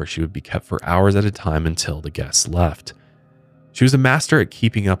 where she would be kept for hours at a time until the guests left. She was a master at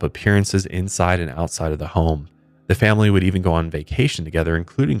keeping up appearances inside and outside of the home. The family would even go on vacation together,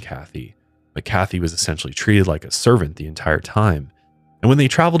 including Kathy, but Kathy was essentially treated like a servant the entire time. And when they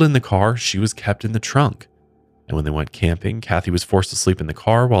traveled in the car, she was kept in the trunk. And when they went camping, Kathy was forced to sleep in the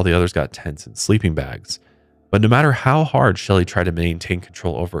car while the others got tents and sleeping bags. But no matter how hard Shelly tried to maintain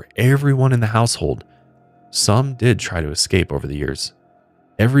control over everyone in the household, some did try to escape over the years.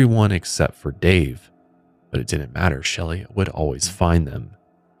 Everyone except for Dave. But it didn't matter. Shelly would always find them.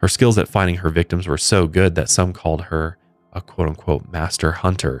 Her skills at finding her victims were so good that some called her a quote-unquote master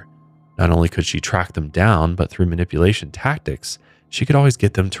hunter. Not only could she track them down, but through manipulation tactics, she could always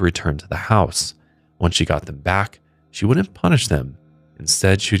get them to return to the house. Once she got them back, she wouldn't punish them.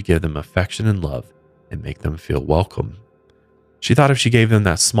 Instead, she would give them affection and love and make them feel welcome. She thought if she gave them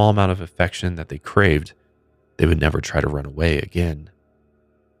that small amount of affection that they craved, they would never try to run away again.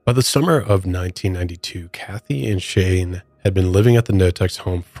 By the summer of 1992, Kathy and Shane had been living at the Knotek's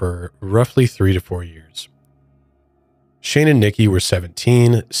home for roughly 3 to 4 years. Shane and Nikki were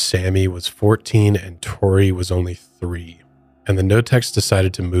 17, Sammy was 14, and Tori was only 3. And the Knoteks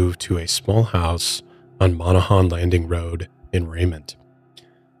decided to move to a small house on Monahan Landing Road in Raymond.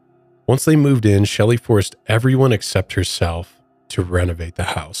 Once they moved in, Shelly forced everyone except herself to renovate the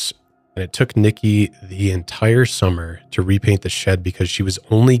house. And it took Nikki the entire summer to repaint the shed because she was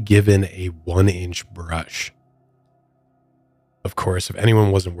only given a 1-inch brush. Of course, if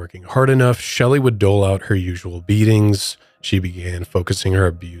anyone wasn't working hard enough, Shelly would dole out her usual beatings. She began focusing her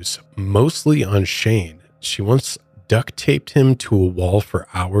abuse mostly on Shane. She once duct taped him to a wall for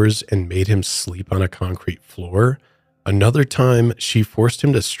hours and made him sleep on a concrete floor. Another time, she forced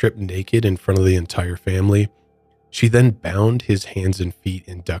him to strip naked in front of the entire family. She then bound his hands and feet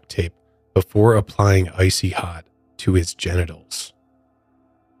in duct tape before applying icy hot to his genitals.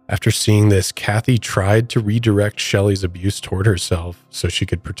 After seeing this, Kathy tried to redirect Shelly's abuse toward herself so she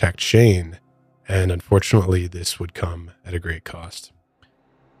could protect Shane, and unfortunately, this would come at a great cost.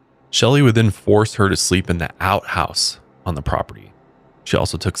 Shelly would then force her to sleep in the outhouse on the property. She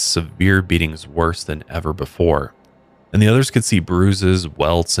also took severe beatings worse than ever before, and the others could see bruises,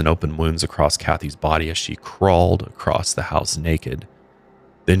 welts, and open wounds across Kathy's body as she crawled across the house naked.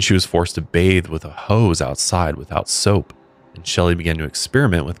 Then she was forced to bathe with a hose outside without soap, and Shelly began to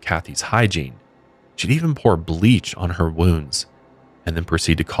experiment with Kathy's hygiene. She'd even pour bleach on her wounds, and then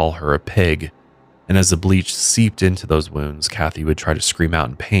proceed to call her a pig. And as the bleach seeped into those wounds, Kathy would try to scream out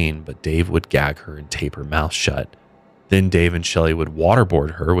in pain, but Dave would gag her and tape her mouth shut. Then Dave and Shelly would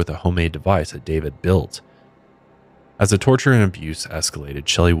waterboard her with a homemade device that Dave had built. As the torture and abuse escalated,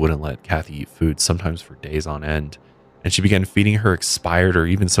 Shelly wouldn't let Kathy eat food, sometimes for days on end, and she began feeding her expired or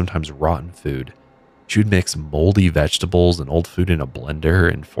even sometimes rotten food. She would mix moldy vegetables and old food in a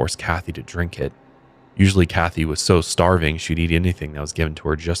blender and force Kathy to drink it. Usually Kathy was so starving she'd eat anything that was given to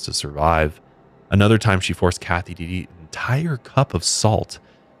her just to survive. Another time she forced Kathy to eat an entire cup of salt.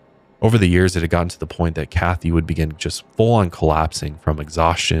 Over the years, it had gotten to the point that Kathy would begin just full-on collapsing from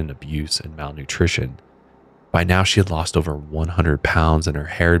exhaustion, abuse, and malnutrition. By now, she had lost over 100 pounds and her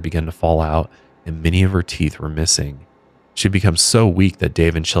hair had begun to fall out and many of her teeth were missing. She had become so weak that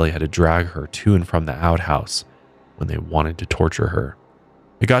Dave and Shelly had to drag her to and from the outhouse when they wanted to torture her.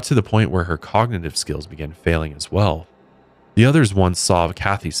 It got to the point where her cognitive skills began failing as well. The others once saw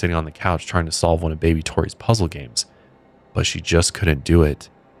Kathy sitting on the couch trying to solve one of baby Tori's puzzle games, but she just couldn't do it.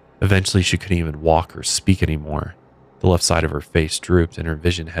 Eventually, she couldn't even walk or speak anymore. The left side of her face drooped and her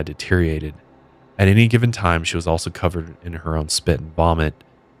vision had deteriorated. At any given time, she was also covered in her own spit and vomit.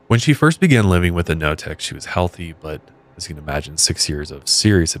 When she first began living with the Knotek, she was healthy, but as you can imagine, 6 years of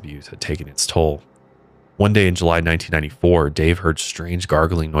serious abuse had taken its toll. One day in July 1994, Dave heard strange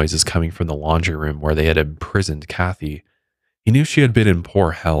gargling noises coming from the laundry room where they had imprisoned Kathy. He knew she had been in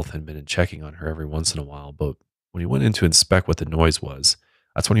poor health and been checking on her every once in a while, but when he went in to inspect what the noise was,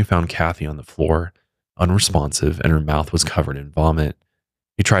 that's when he found Kathy on the floor, unresponsive, and her mouth was covered in vomit.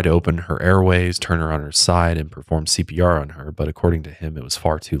 He tried to open her airways, turn her on her side, and perform CPR on her, but according to him, it was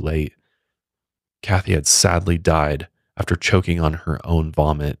far too late. Kathy had sadly died after choking on her own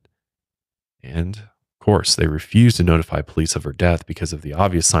vomit. And, of course, they refused to notify police of her death because of the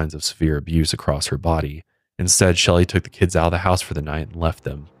obvious signs of severe abuse across her body. Instead, Shelly took the kids out of the house for the night and left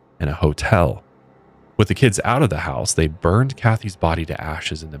them in a hotel. With the kids out of the house, they burned Kathy's body to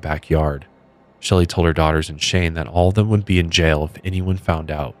ashes in the backyard. Shelly told her daughters and Shane that all of them would be in jail if anyone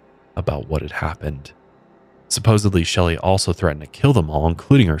found out about what had happened. Supposedly, Shelly also threatened to kill them all,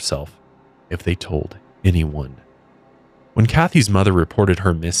 including herself, if they told anyone. When Kathy's mother reported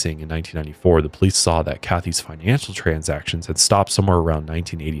her missing in 1994, the police saw that Kathy's financial transactions had stopped somewhere around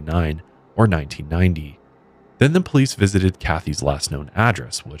 1989 or 1990. Then the police visited Kathy's last known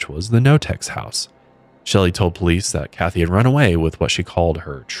address, which was the Knotek's house. Shelly told police that Kathy had run away with what she called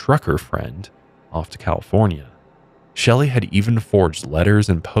her trucker friend off to California. Shelly had even forged letters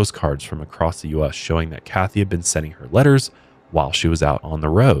and postcards from across the US showing that Kathy had been sending her letters while she was out on the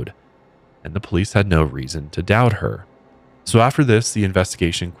road, and the police had no reason to doubt her. So after this, the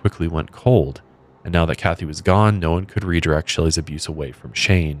investigation quickly went cold, and now that Kathy was gone, no one could redirect Shelly's abuse away from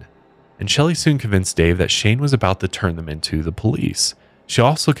Shane. And Shelly soon convinced Dave that Shane was about to turn them into the police. She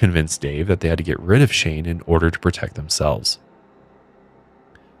also convinced Dave that they had to get rid of Shane in order to protect themselves.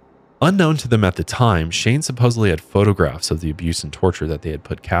 Unknown to them at the time, Shane supposedly had photographs of the abuse and torture that they had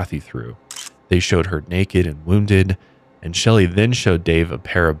put Kathy through. They showed her naked and wounded, and Shelly then showed Dave a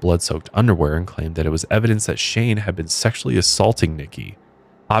pair of blood-soaked underwear and claimed that it was evidence that Shane had been sexually assaulting Nikki.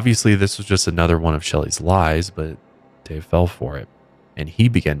 Obviously, this was just another one of Shelly's lies, but Dave fell for it, and he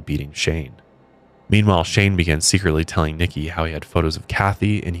began beating Shane. Meanwhile, Shane began secretly telling Nikki how he had photos of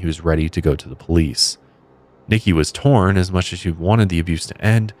Kathy and he was ready to go to the police. Nikki was torn. As much as she wanted the abuse to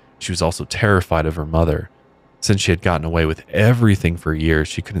end, she was also terrified of her mother. Since she had gotten away with everything for years,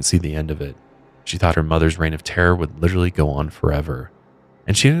 she couldn't see the end of it. She thought her mother's reign of terror would literally go on forever.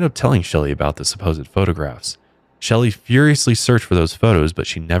 And she ended up telling Shelly about the supposed photographs. Shelly furiously searched for those photos, but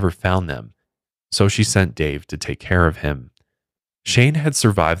she never found them. So she sent Dave to take care of him. Shane had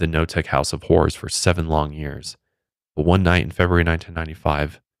survived the Knotek house of horrors for 7 long years. But one night in February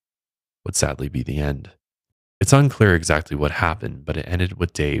 1995 would sadly be the end. It's unclear exactly what happened, but it ended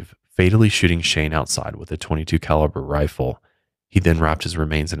with Dave fatally shooting Shane outside with a .22 caliber rifle. He then wrapped his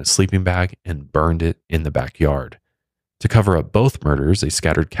remains in a sleeping bag and burned it in the backyard. To cover up both murders, they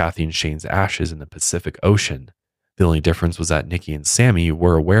scattered Kathy and Shane's ashes in the Pacific Ocean. The only difference was that Nikki and Sammy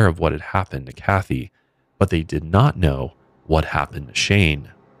were aware of what had happened to Kathy, but they did not know what happened to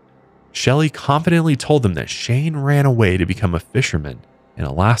Shane. Shelly confidently told them that Shane ran away to become a fisherman in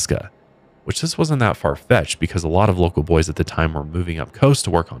Alaska, which this wasn't that far-fetched because a lot of local boys at the time were moving up coast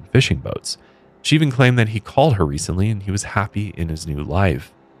to work on fishing boats. She even claimed that he called her recently and he was happy in his new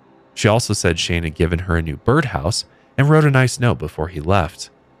life. She also said Shane had given her a new birdhouse and wrote a nice note before he left.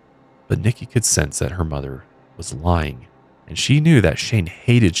 But Nikki could sense that her mother was lying, and she knew that Shane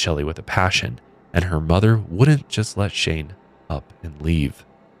hated Shelly with a passion, and her mother wouldn't just let Shane up and leave.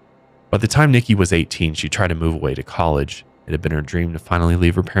 By the time Nikki was 18, she tried to move away to college. It had been her dream to finally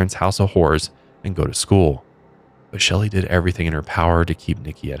leave her parents' house of horrors and go to school. But Shelly did everything in her power to keep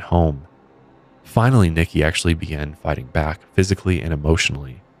Nikki at home. Finally, Nikki actually began fighting back physically and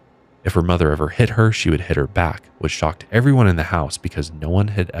emotionally. If her mother ever hit her, she would hit her back, which shocked everyone in the house because no one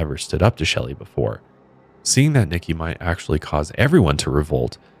had ever stood up to Shelly before. Seeing that Nikki might actually cause everyone to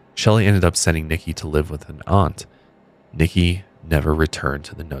revolt, Shelly ended up sending Nikki to live with an aunt. Nikki never returned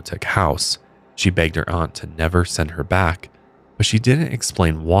to the Knotek house. She begged her aunt to never send her back, but she didn't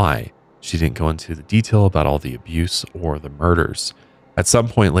explain why. She didn't go into the detail about all the abuse or the murders. At some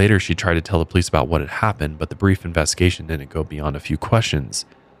point later, she tried to tell the police about what had happened, but the brief investigation didn't go beyond a few questions,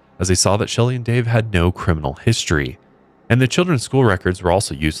 as they saw that Shelly and Dave had no criminal history. And the children's school records were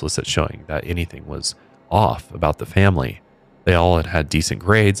also useless at showing that anything was off about the family. They all had had decent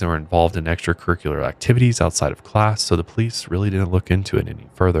grades and were involved in extracurricular activities outside of class, so the police really didn't look into it any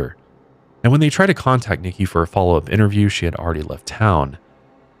further. And when they tried to contact Nikki for a follow-up interview, she had already left town.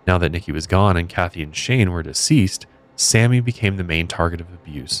 Now that Nikki was gone and Kathy and Shane were deceased, Sammy became the main target of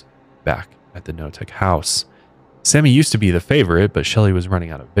abuse back at the Knotek house. Sammy used to be the favorite, but Shelly was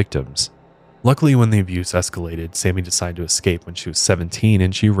running out of victims. Luckily, when the abuse escalated, Sammy decided to escape when she was 17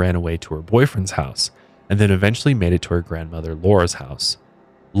 and she ran away to her boyfriend's house, and then eventually made it to her grandmother Laura's house.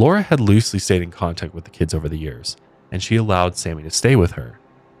 Laura had loosely stayed in contact with the kids over the years, and she allowed Sammy to stay with her.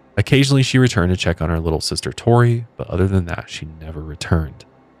 Occasionally, she returned to check on her little sister Tori, but other than that, she never returned.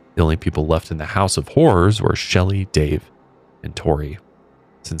 The only people left in the house of horrors were Shelly, Dave, and Tori.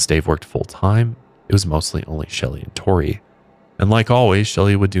 Since Dave worked full-time, it was mostly only Shelly and Tori. And like always,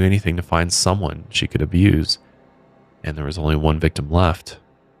 Shelly would do anything to find someone she could abuse. And there was only one victim left.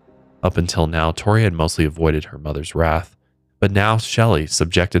 Up until now, Tori had mostly avoided her mother's wrath, but now Shelly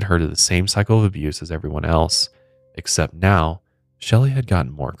subjected her to the same cycle of abuse as everyone else, except now, Shelly had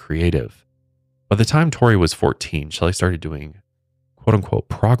gotten more creative. By the time Tori was 14, Shelly started doing quote-unquote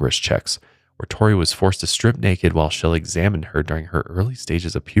progress checks, where Tori was forced to strip naked while Shelly examined her during her early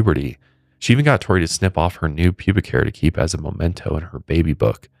stages of puberty. She even got Tori to snip off her new pubic hair to keep as a memento in her baby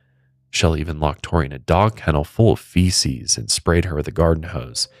book. Shelly even locked Tori in a dog kennel full of feces and sprayed her with a garden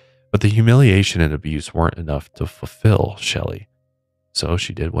hose. But the humiliation and abuse weren't enough to fulfill Shelly. So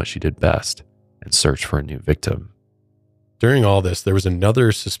she did what she did best and searched for a new victim. During all this, there was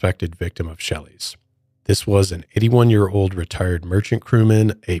another suspected victim of Shelly's. This was an 81-year-old retired merchant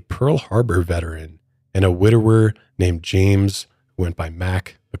crewman, a Pearl Harbor veteran, and a widower named James, who went by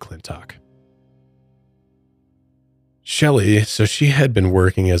Mac McClintock. Shelly, so she had been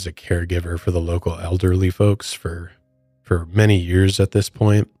working as a caregiver for the local elderly folks for many years at this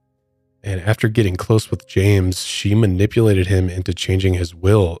point. And after getting close with James, she manipulated him into changing his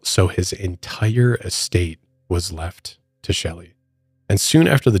will so his entire estate was left to Shelly. And soon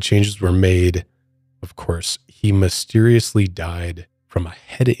after the changes were made, of course, he mysteriously died from a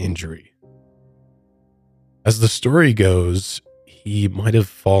head injury. As the story goes, he might have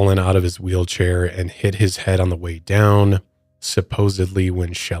fallen out of his wheelchair and hit his head on the way down. Supposedly,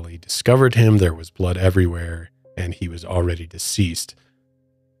 when Shelly discovered him, there was blood everywhere and he was already deceased.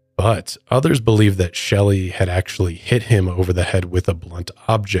 But others believe that Shelly had actually hit him over the head with a blunt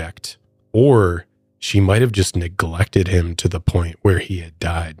object, or she might have just neglected him to the point where he had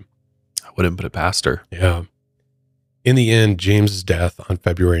died. I wouldn't put it past her. Yeah. In the end, James's death on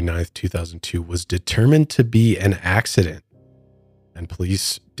February 9th, 2002 was determined to be an accident, and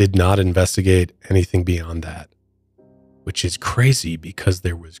police did not investigate anything beyond that, which is crazy because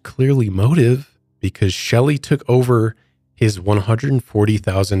there was clearly motive, because Shelly took over his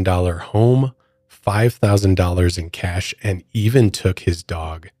 $140,000 home, $5,000 in cash, and even took his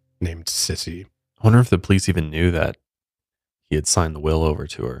dog named Sissy. I wonder if the police even knew that he had signed the will over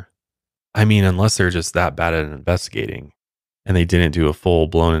to her. I mean, unless they're just that bad at investigating and they didn't do a full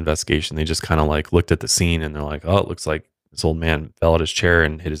blown investigation. They just kind of like looked at the scene and they're like, oh, it looks like this old man fell out his chair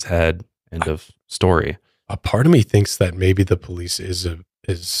and hit his head. End of story. A part of me thinks that maybe the police is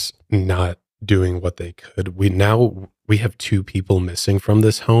not doing what they could. We have 2 people missing from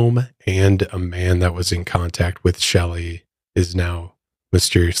this home, and a man that was in contact with Shelly is now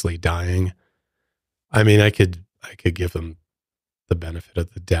mysteriously dying. I mean, I could give them the benefit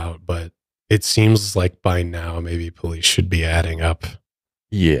of the doubt, but it seems like by now maybe police should be adding up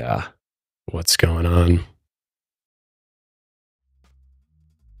what's going on.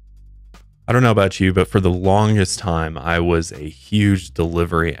 I don't know about you, but for the longest time, I was a huge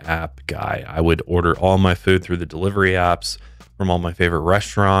delivery app guy. I would order all my food through the delivery apps from all my favorite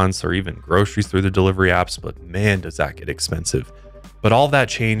restaurants or even groceries through the delivery apps. But man, does that get expensive. But all that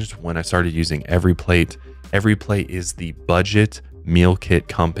changed when I started using EveryPlate. EveryPlate is the budget meal kit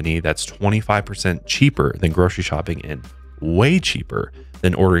company that's 25% cheaper than grocery shopping and way cheaper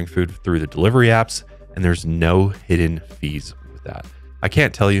than ordering food through the delivery apps. And there's no hidden fees with that. I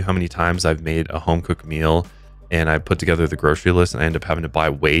can't tell you how many times I've made a home cooked meal and I put together the grocery list and I end up having to buy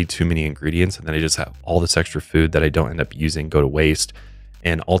way too many ingredients. And then I just have all this extra food that I don't end up using go to waste.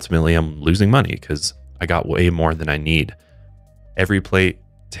 And ultimately I'm losing money because I got way more than I need. EveryPlate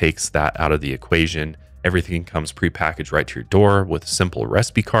takes that out of the equation. Everything comes prepackaged right to your door with simple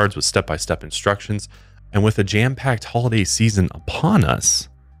recipe cards with step-by-step instructions. And with a jam-packed holiday season upon us,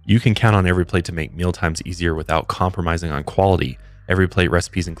 you can count on EveryPlate to make mealtimes easier without compromising on quality. EveryPlate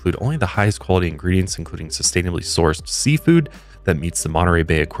recipes include only the highest quality ingredients, including sustainably sourced seafood that meets the Monterey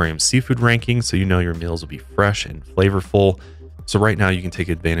Bay Aquarium seafood ranking, so you know your meals will be fresh and flavorful. So right now you can take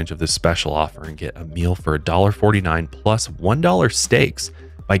advantage of this special offer and get a meal for $1.49 plus $1 steaks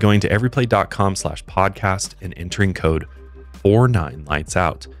by going to everyplate.com/podcast and entering code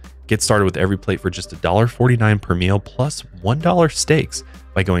 49lightsout. Get started with EveryPlate for just $1.49 per meal plus $1 steaks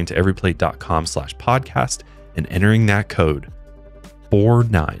by going to everyplate.com/podcast and entering that code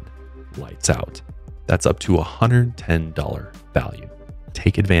 49lightsout. That's up to $110 value.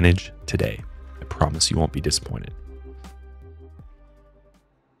 Take advantage today. I promise you won't be disappointed.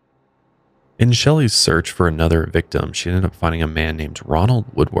 In Shelly's search for another victim, she ended up finding a man named Ronald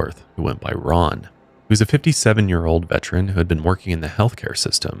Woodworth, who went by Ron. He was a 57-year-old veteran who had been working in the healthcare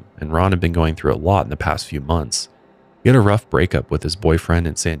system, and Ron had been going through a lot in the past few months. He had a rough breakup with his boyfriend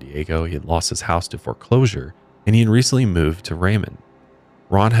in San Diego, he had lost his house to foreclosure, and he had recently moved to Raymond.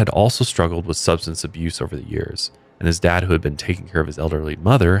 Ron had also struggled with substance abuse over the years, and his dad, who had been taking care of his elderly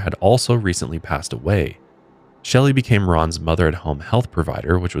mother, had also recently passed away. Shelly became Ron's mother-at-home health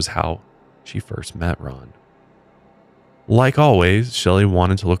provider, which was how she first met Ron. Like always, Shelly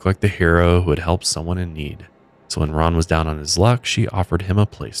wanted to look like the hero who had helped someone in need. So when Ron was down on his luck, she offered him a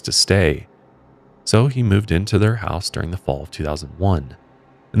place to stay. So he moved into their house during the fall of 2001.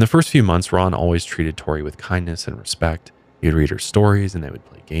 In the first few months, Ron always treated Tori with kindness and respect. He would read her stories and they would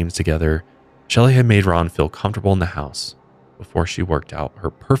play games together. Shelly had made Ron feel comfortable in the house before she worked out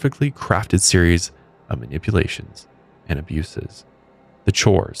her perfectly crafted series of manipulations and abuses. The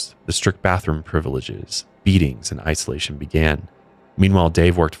chores, the strict bathroom privileges, beatings, and isolation began. Meanwhile,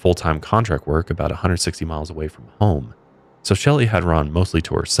 Dave worked full-time contract work about 160 miles away from home, so Shelly had Ron mostly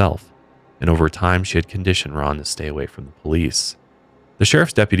to herself, and over time she had conditioned Ron to stay away from the police. The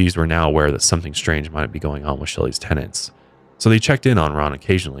sheriff's deputies were now aware that something strange might be going on with Shelly's tenants, so they checked in on Ron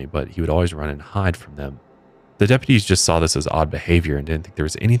occasionally, but he would always run and hide from them. The deputies just saw this as odd behavior and didn't think there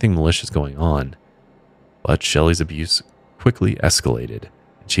was anything malicious going on. But Shelly's abuse quickly escalated,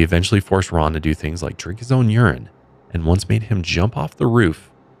 and she eventually forced Ron to do things like drink his own urine and once made him jump off the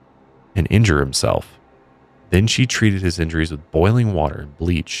roof and injure himself. Then she treated his injuries with boiling water and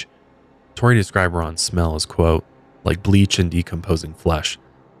bleach. Tori described Ron's smell as, quote, like bleach and decomposing flesh,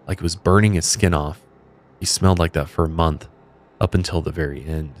 like it was burning his skin off. He smelled like that for a month, up until the very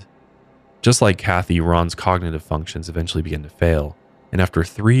end. Just like Kathy, Ron's cognitive functions eventually began to fail, and after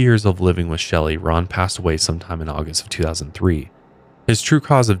 3 years of living with Shelly, Ron passed away sometime in August of 2003. His true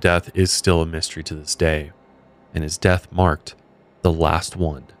cause of death is still a mystery to this day, and his death marked the last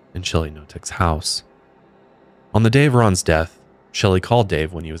one in Shelly Knotek's house. On the day of Ron's death, Shelly called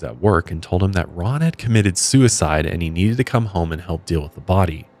Dave when he was at work and told him that Ron had committed suicide and he needed to come home and help deal with the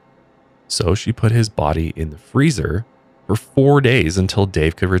body. So she put his body in the freezer for 4 days until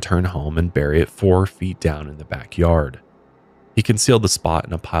Dave could return home and bury it 4 feet down in the backyard. He concealed the spot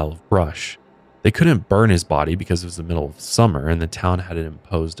in a pile of brush. They couldn't burn his body because it was the middle of summer and the town had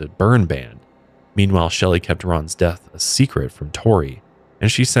imposed a burn ban. Meanwhile, Shelly kept Ron's death a secret from Tori,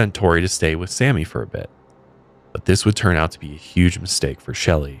 and she sent Tori to stay with Sammy for a bit. But this would turn out to be a huge mistake for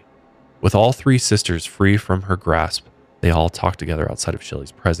Shelly. With all 3 sisters free from her grasp, they all talked together outside of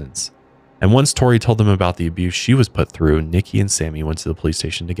Shelly's presence. And once Tori told them about the abuse she was put through, Nikki and Sammy went to the police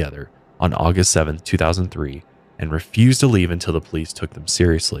station together on August 7, 2003, and refused to leave until the police took them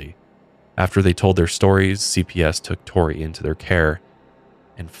seriously. After they told their stories, CPS took Tori into their care,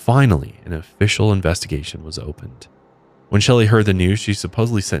 and finally an official investigation was opened. When Shelly heard the news, she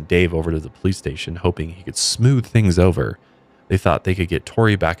supposedly sent Dave over to the police station, hoping he could smooth things over. They thought they could get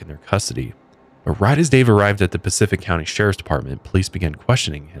Tori back in their custody. But right as Dave arrived at the Pacific County Sheriff's Department, police began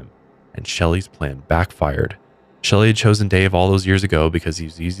questioning him, and Shelly's plan backfired. Shelly had chosen Dave all those years ago because he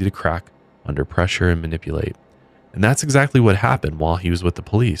was easy to crack under pressure and manipulate. And that's exactly what happened while he was with the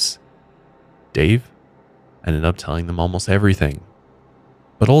police. Dave ended up telling them almost everything.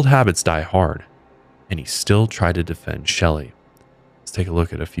 But old habits die hard, and he still tried to defend Shelly. Let's take a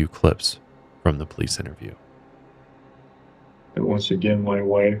look at a few clips from the police interview. And once again, my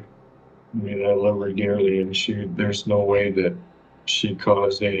wife, I mean, I love her dearly, and there's no way that she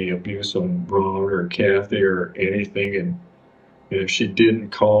caused any abuse on Ron or Kathy or anything. And if she didn't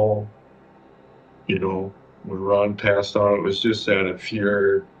call, when Ron passed on, it was just out of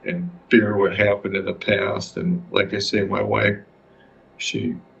fear what happened in the past. And like I say, my wife,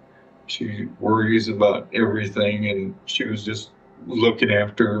 she worries about everything, and she was just looking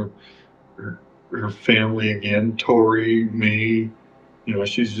after her family again, Tori, me.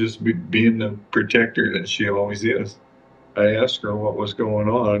 She's just being the protector that she always is. I asked her what was going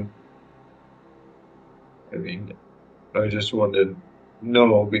on. I mean, I just wanted to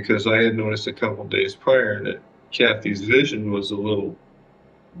know, because I had noticed a couple days prior that Kathy's vision was a little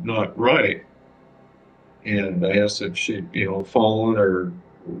not right. And I asked if she'd, fallen or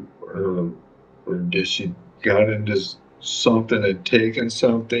did she got into something, had taken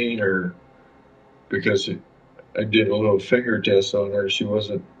something, or because I did a little finger test on her. She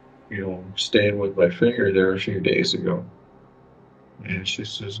wasn't, staying with my finger there a few days ago. And she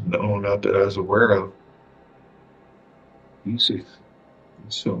says, no, not that I was aware of. You see,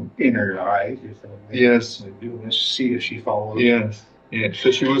 So, in her eyes, yes. doing this, see if she follows. Yes. Yeah, so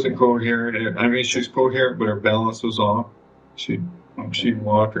she wasn't coherent. I mean, she's coherent, but her balance was off. She'd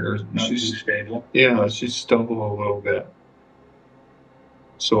walk, or Not too stable. yeah, she'd stumble a little bit.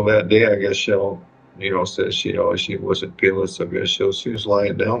 So that day, I guess Shell, said she wasn't feeling so good. She was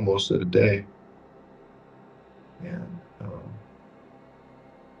lying down most of the day. And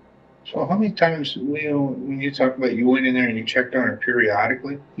So how many times, when you talk about you went in there and you checked on her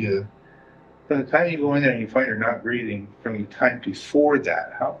periodically, yeah, by the time you go in there and you find her not breathing, from the time before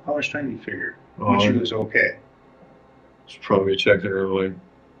that, how much time do you figure when she was okay? it's probably checking her like,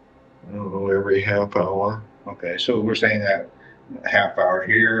 I don't know, every half hour. Okay, so we're saying that half hour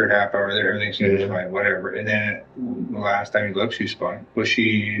here, half hour there, everything seems fine, whatever. And then the last time you looked, she's fine.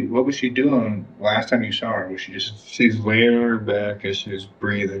 What was she doing last time you saw her? Was she just She's laying on her back and she's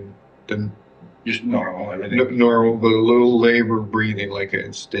breathing. just normal, everything? Normal, but a little labor breathing, like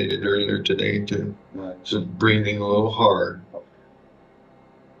I stated earlier today, too. Right. Just breathing a little hard.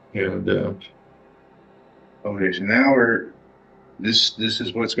 And Okay, so now this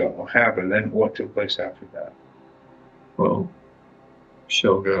is what's going to happen. Then what took place after that? well,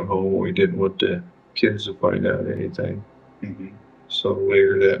 Shell got home. We didn't want the kids to find out anything. Mm-hmm. So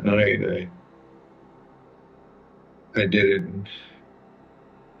later that night, I did it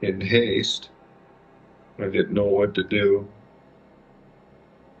in haste. I didn't know what to do.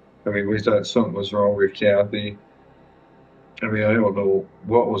 I mean, we thought something was wrong with Kathy. I mean, I don't know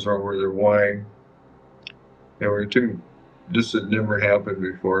what was wrong with her, why. And this had never happened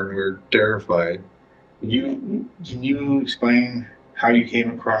before, and we were terrified. Can you explain how you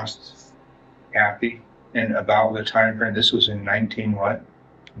came across Kathy and about the time frame? This was in 19 what?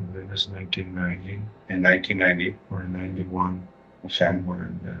 It was 1990 In 1990 or 91, Okay. somewhere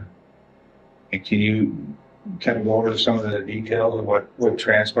in there. And can you kind of go over some of the details of what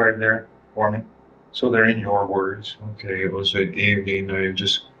transpired there for me? So they're in your words. Okay, it was an evening. I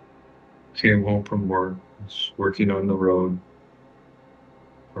just came home from work. I was working on the road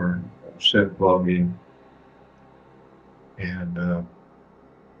for a set ball game. And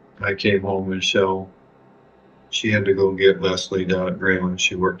I came home and she had to go get Leslie down at Raymond.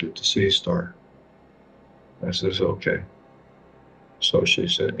 She worked at the Sea Star. I says, okay. So she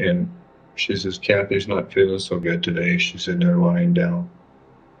said, Kathy's not feeling so good today. She's in there lying down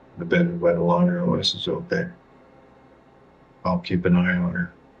in the bed by the laundry room. I says, okay. I'll keep an eye on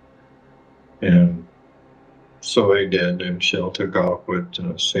her. And so I did, and Shell took off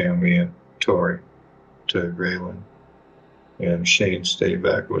with Sammy and Tori to Grayland. And Shane stayed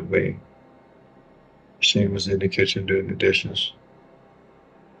back with me. Shane was in the kitchen doing the dishes.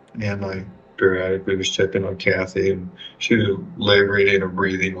 And I periodically was checking on Kathy, and she was laboring and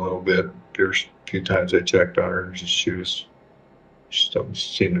breathing a little bit. There's a few times I checked on her, and she still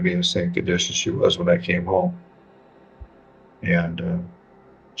seemed to be in the same condition she was when I came home. And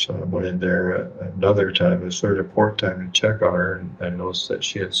so I went in there another time, the third or fourth time, to check on her, and I noticed that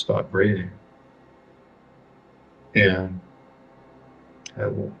she had stopped breathing. And I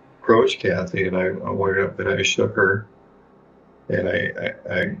approached Kathy, and I went up and I shook her, and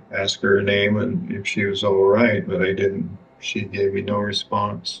I asked her her name and if she was all right, but I didn't. She gave me no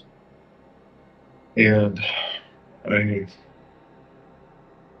response. And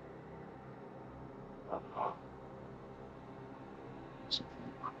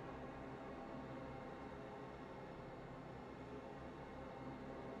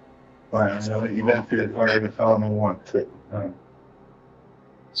Well, I know that you've been through the part of the element once.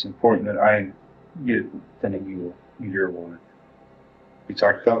 It's important that I get your one. We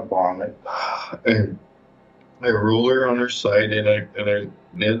talked about vomit. and I roll her on her side, and I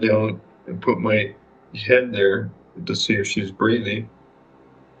kneel down and put my head there to see if she's breathing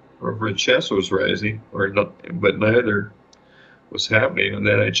or if her chest was rising, or not, but neither was happening. And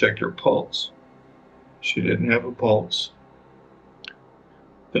then I checked her pulse. She didn't have a pulse.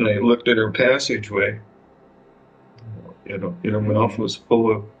 Then I looked at her passageway. Her mouth was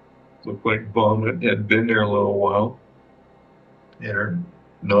full of, looked like vomit, had been there a little while. And her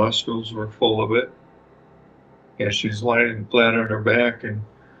nostrils were full of it. And she's lying flat on her back, and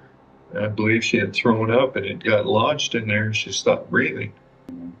I believe she had thrown up, and it got lodged in there, and she stopped breathing.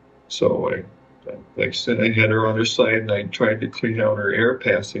 So like I said, I had her on her side, and I tried to clean out her air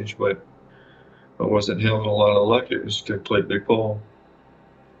passage, but I wasn't having a lot of luck. It was completely full.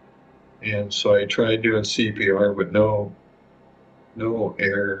 And so I tried doing CPR, but no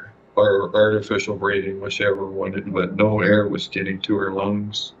air, or artificial breathing, whichever one, but no air was getting to her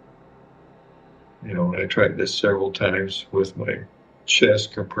lungs. I tried this several times with my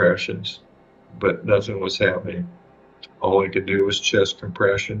chest compressions, but nothing was happening. All I could do was chest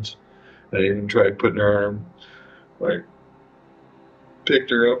compressions. I even tried putting her arm, like, picked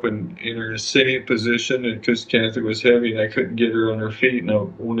her up and in her sitting position, and because Kathy was heavy and I couldn't get her on her feet, and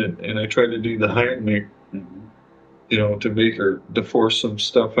I tried to do the Heimlich, to make her, to force some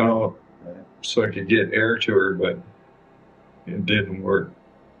stuff out so I could get air to her, but it didn't work.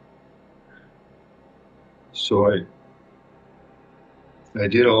 So I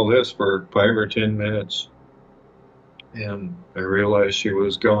did all this for 5 or 10 minutes, and I realized she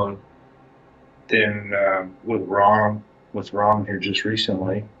was gone. Then what's wrong here just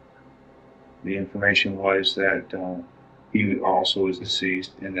recently, the information was that he also is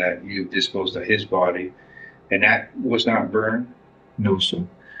deceased and that you disposed of his body, and that was not burned. No, sir.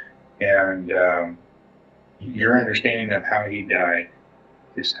 And your understanding of how he died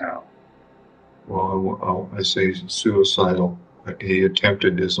is how? Well, I say suicidal. He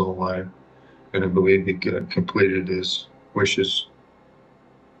attempted his own life, and I believe he completed his wishes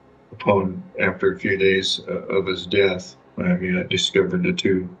after a few days of his death. I discovered the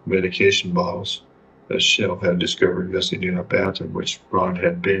 2 medication bottles that Shell had discovered missing in a bathroom, which Ron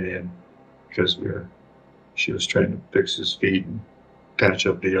had been in, because she was trying to fix his feet and patch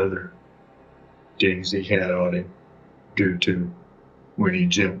up the other dings he had on him due to when he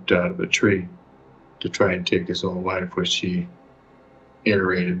jumped out of a tree to try and take his own life, which he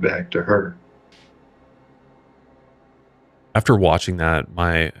iterated back to her. After watching that,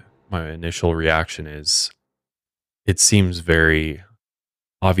 my my initial reaction is it seems very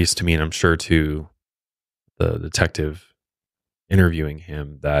obvious to me, and I'm sure to the detective interviewing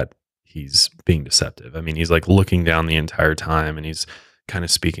him, that he's being deceptive. I mean, he's like looking down the entire time and he's kind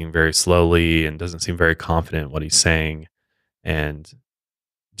of speaking very slowly and doesn't seem very confident in what he's saying. And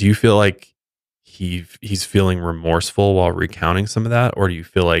do you feel like he's feeling remorseful while recounting some of that, or do you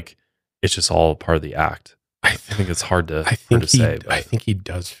feel like it's just all part of the act? I think it's hard to say. But I think he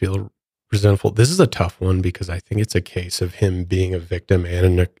does feel resentful. This is a tough one because I think it's a case of him being a victim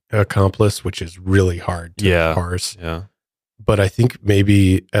and an accomplice, which is really hard to parse. Yeah. But I think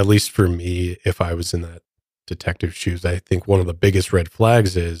maybe, at least for me, if I was in that detective's shoes, I think one of the biggest red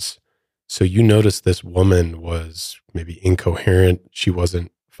flags is, so you notice this woman was maybe incoherent. She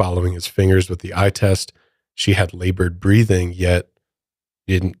wasn't following his fingers with the eye test. She had labored breathing, yet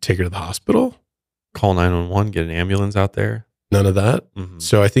you didn't take her to the hospital? Call 911, get an ambulance out there. None of that. Mm-hmm.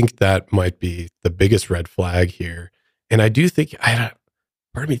 So I think that might be the biggest red flag here. And I do think, part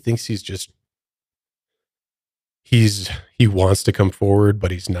of me thinks he's just, he wants to come forward,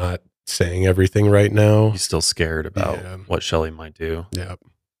 but he's not saying everything right now. He's still scared about what Shelly might do. Yeah.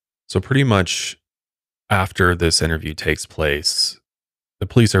 So pretty much after this interview takes place, the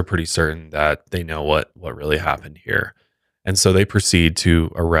police are pretty certain that they know what really happened here. And so they proceed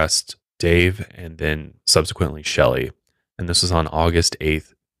to arrest Dave and then subsequently Shelly. And this was on August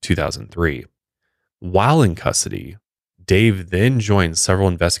 8th, 2003. While in custody, Dave then joined several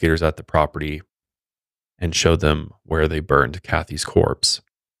investigators at the property and showed them where they burned Kathy's corpse.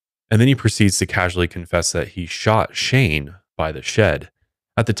 And then he proceeds to casually confess that he shot Shane by the shed.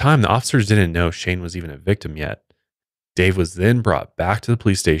 At the time, the officers didn't know Shane was even a victim yet. Dave was then brought back to the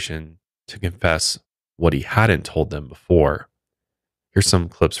police station to confess what he hadn't told them before. Here's some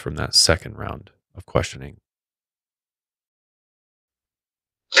clips from that second round of questioning.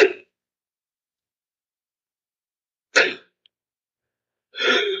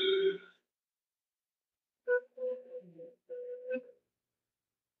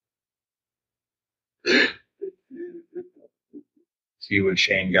 So you and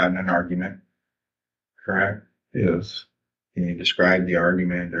Shane got in an argument, correct? Yes. Can you describe the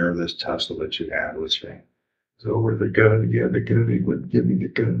argument or this tussle that you had with Shane? It's over the gun. He had the gun. He wouldn't give me the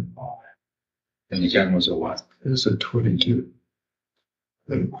gun. And the gun was a what? It was a 22.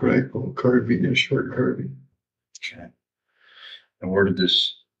 A rifle carbine, a short carbine. Okay. And where did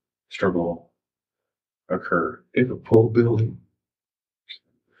this struggle occur? In a pole building.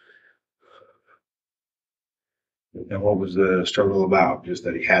 And what was the struggle about? Just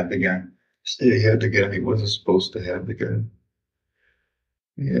that he had the gun? He had the gun. He wasn't supposed to have the gun.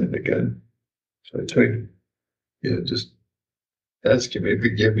 He had the gun. So I tried to, just ask him if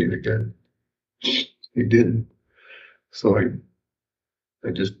he'd give me the gun. He didn't. So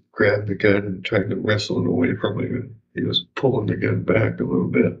I just grabbed the gun and tried to wrestle it away from him. He was pulling the gun back a little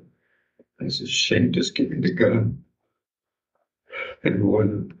bit. I said, Shane, just give me the gun. And he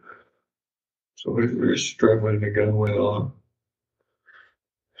wouldn't. So we were struggling, the gun went off.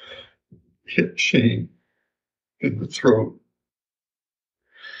 Hit Shane in the throat.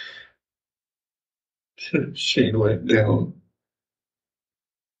 Shane went down.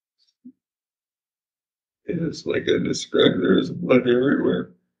 It's like I described, there was blood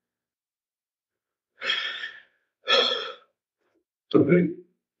everywhere. So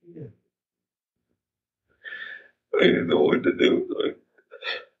I didn't know what to do. So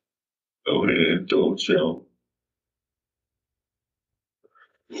I went in and told Shell.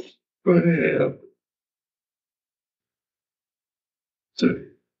 What happened? So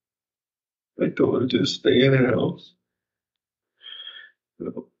I told her to stay in the house.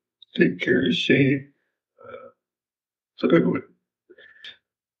 Take care of Shane. So I went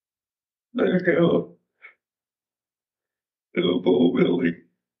back out to the pole building.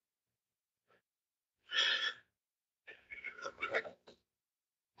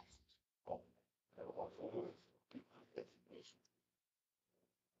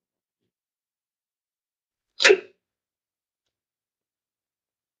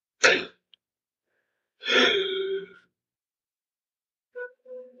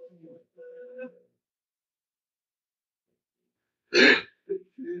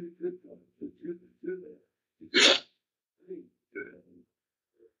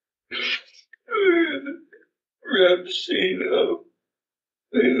 Wrap Shane up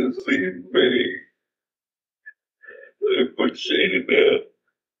in a sleeping bag. I put Shane in there.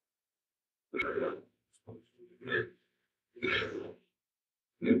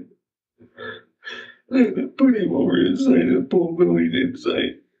 I put him over inside the pole building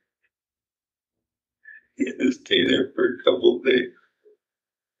inside. He had to stay there for a couple of days.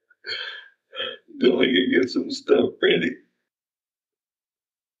 until I can get some stuff ready.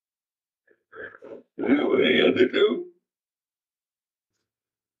 That's what I had to do.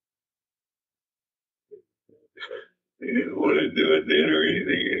 I didn't want to do it then or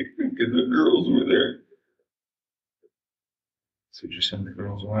anything because the girls were there. So you send the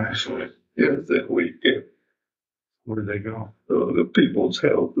girls away? Yes, that weekend. Where did they go? Oh, the people's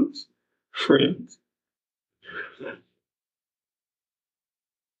houses, friends.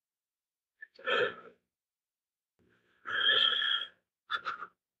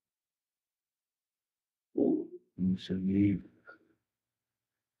 So you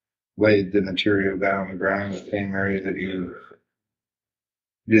laid the material down on the ground, the same area that you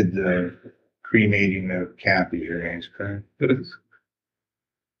did the cremating of Kathy, your name's correct?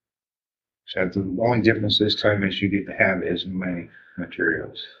 So the only difference this time is you didn't have as many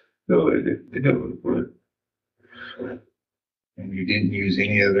materials. No, I didn't have a friend. And you didn't use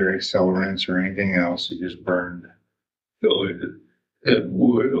any other accelerants or anything else. You just burned. No, I didn't. Had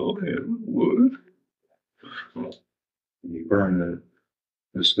wood, all had wood. You burned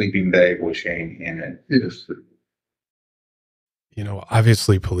the sleeping bag with Shane in it. Yes, sir. You know,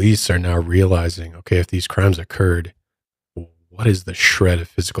 obviously police are now realizing, okay, if these crimes occurred, what is the shred of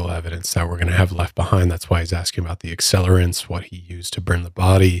physical evidence that we're going to have left behind? That's why he's asking about the accelerants, what he used to burn the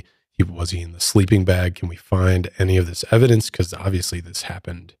body. Was he in the sleeping bag? Can we find any of this evidence? Because obviously this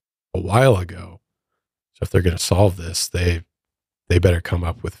happened a while ago. So if they're going to solve this, they better come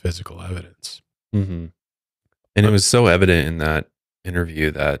up with physical evidence. Mm-hmm. And it was so evident in that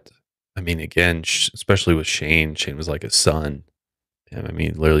interview that, I mean, again, especially with Shane was like a son. And I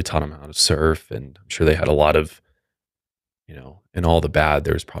mean, literally taught him how to surf. And I'm sure they had a lot of, you know, in all the bad,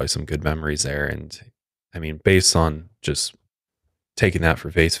 there was probably some good memories there. And I mean, based on just taking that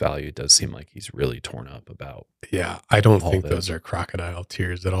for face value, it does seem like he's really torn up about. Yeah, I don't all think this. those are crocodile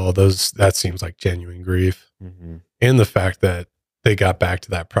tears at all. That seems like genuine grief. Mm-hmm. And the fact that they got back to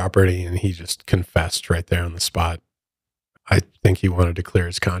that property and he just confessed right there on the spot. I think he wanted to clear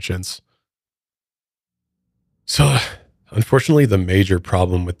his conscience. So, unfortunately, the major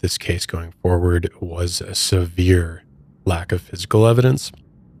problem with this case going forward was a severe lack of physical evidence.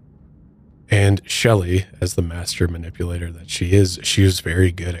 And Shelly, as the master manipulator that she was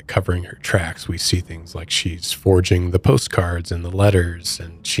very good at covering her tracks. We see things like she's forging the postcards and the letters,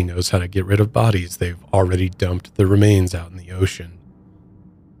 and she knows how to get rid of bodies. They've already dumped the remains out in the ocean.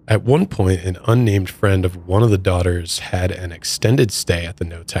 At one point, an unnamed friend of one of the daughters had an extended stay at the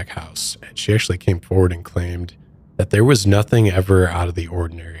Knotek house, and she actually came forward and claimed that there was nothing ever out of the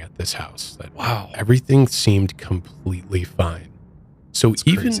ordinary at this house. That everything seemed completely fine. So That's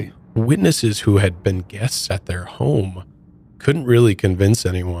even crazy. Witnesses who had been guests at their home couldn't really convince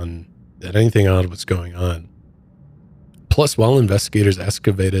anyone that anything odd was going on. Plus, while investigators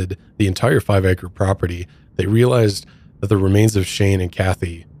excavated the entire 5-acre property, they realized that the remains of Shane and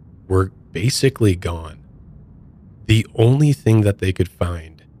Kathy were basically gone. The only thing that they could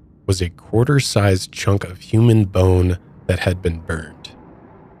find was a quarter-sized chunk of human bone that had been burned.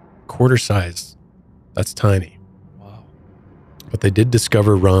 Quarter-sized, that's tiny. But they did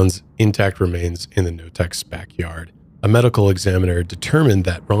discover Ron's intact remains in the Knotek's backyard. A medical examiner determined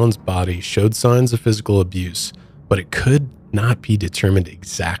that Ron's body showed signs of physical abuse, but it could not be determined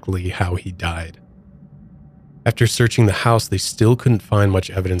exactly how he died. After searching the house, they still couldn't find much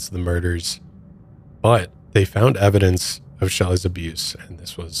evidence of the murders, but they found evidence of Shelly's abuse, and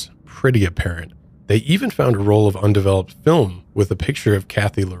this was pretty apparent. They even found a roll of undeveloped film with a picture of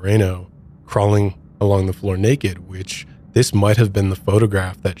Kathy Loreno crawling along the floor naked, which this might have been the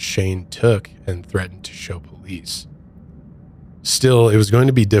photograph that Shane took and threatened to show police. Still, it was going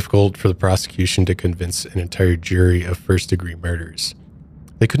to be difficult for the prosecution to convince an entire jury of first-degree murders.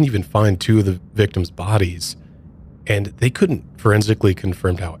 They couldn't even find 2 of the victims' bodies, and they couldn't forensically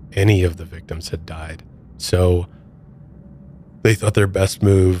confirm how any of the victims had died. So they thought their best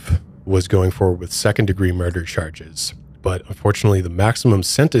move was going forward with second-degree murder charges. But unfortunately, the maximum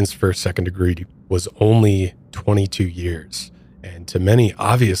sentence for second-degree was only 22 years. And to many,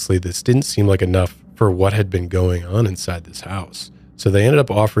 obviously, this didn't seem like enough for what had been going on inside this house. So they ended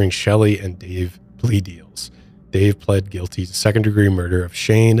up offering Shelly and Dave plea deals. Dave pled guilty to second-degree murder of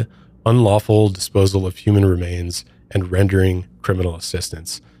Shane, unlawful disposal of human remains, and rendering criminal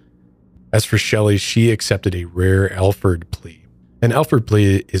assistance. As for Shelly, she accepted a rare Alford plea. An Alford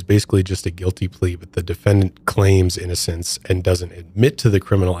plea is basically just a guilty plea, but the defendant claims innocence and doesn't admit to the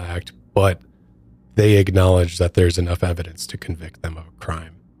criminal act, but they acknowledge that there's enough evidence to convict them of a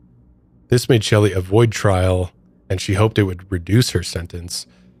crime. This made Shelly avoid trial, and she hoped it would reduce her sentence.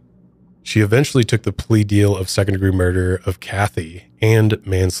 She eventually took the plea deal of second-degree murder of Kathy and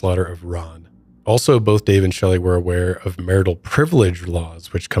manslaughter of Ron. Also, both Dave and Shelly were aware of marital privilege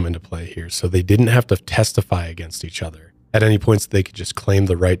laws, which come into play here. So they didn't have to testify against each other. At any points, they could just claim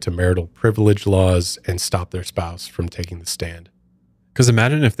the right to marital privilege laws and stop their spouse from taking the stand. Because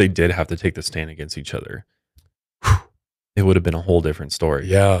imagine if they did have to take the stand against each other. It would have been a whole different story.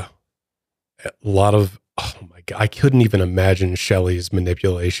 Yeah. A lot of, oh my God, I couldn't even imagine Shelly's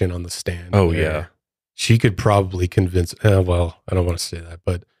manipulation on the stand. Oh, yeah. She could probably convince, well, I don't want to say that,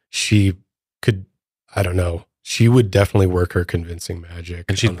 but she could, I don't know. She would definitely work her convincing magic.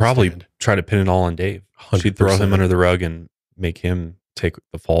 And she'd probably try to pin it all on Dave. 100%. She'd throw him under the rug and make him take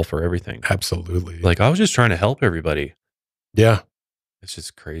the fall for everything. Absolutely. Like, I was just trying to help everybody. Yeah. It's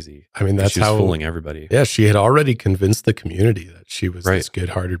just crazy. I mean, that's she was how fooling everybody. Yeah, she had already convinced the community that she was Right. this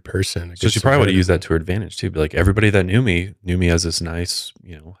good-hearted person. So she probably would have used that to her advantage too. Be like, everybody that knew me as this nice,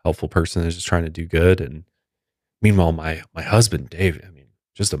 helpful person that's just trying to do good. And meanwhile, my husband, Dave, I mean,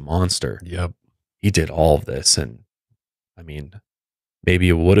 just a monster. Yep. He did all of this. And I mean, maybe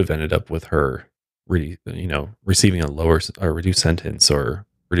it would have ended up with her, receiving a lower or reduced sentence or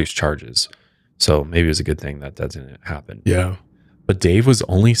reduced charges. So maybe it was a good thing that didn't happen. Yeah. But Dave was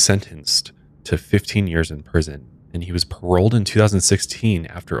only sentenced to 15 years in prison, and he was paroled in 2016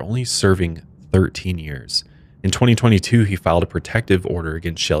 after only serving 13 years. In 2022, he filed a protective order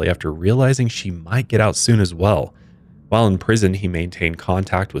against Shelly after realizing she might get out soon as well. While in prison, he maintained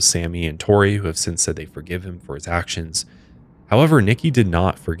contact with Sammy and Tori, who have since said they forgive him for his actions. However, Nikki did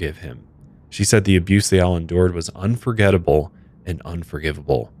not forgive him. She said the abuse they all endured was unforgettable and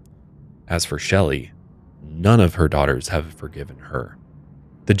unforgivable. As for Shelly, none of her daughters have forgiven her.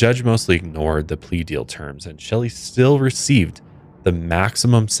 The judge mostly ignored the plea deal terms, and Shelly still received the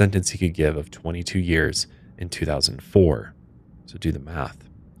maximum sentence he could give of 22 years in 2004. So do the math.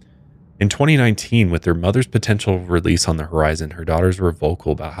 In 2019, with their mother's potential release on the horizon, her daughters were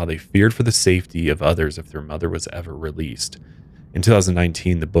vocal about how they feared for the safety of others if their mother was ever released. In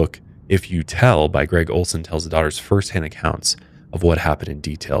 2019, the book If You Tell by Greg Olson tells the daughters' firsthand accounts of what happened in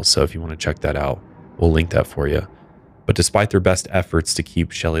detail. So if you want to check that out, we'll link that for you. But despite their best efforts to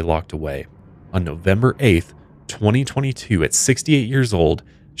keep Shelly locked away, on November 8th, 2022, at 68 years old,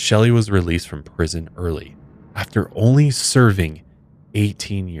 Shelly was released from prison early after only serving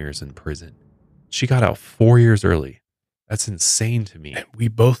 18 years in prison. She got out 4 years early. That's insane to me. And we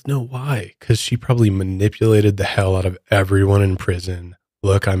both know why, because she probably manipulated the hell out of everyone in prison.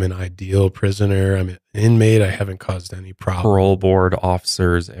 Look, I'm an ideal prisoner. I'm an inmate. I haven't caused any problem. Parole board,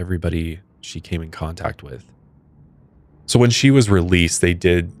 officers, everybody she came in contact with. So when she was released, they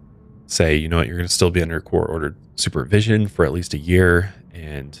did say, you know what, you're going to still be under court-ordered supervision for at least a year,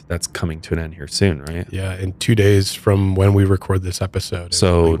 and that's coming to an end here soon, right? Yeah, in 2 days from when we record this episode.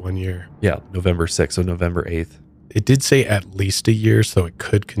 So 1 year. Yeah, November 6th, so November 8th. It did say at least a year, so it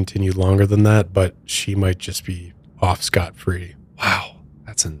could continue longer than that, but she might just be off scot-free. Wow,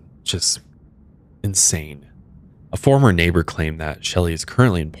 that's just insane. A former neighbor claimed that Shelly is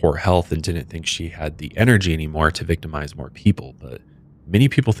currently in poor health and didn't think she had the energy anymore to victimize more people, but many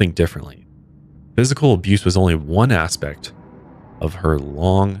people think differently. Physical abuse was only one aspect of her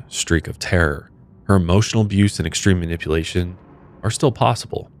long streak of terror. Her emotional abuse and extreme manipulation are still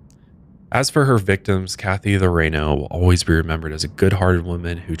possible. As for her victims, Kathy the Reno will always be remembered as a good-hearted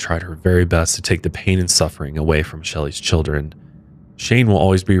woman who tried her very best to take the pain and suffering away from Shelly's children. Shane will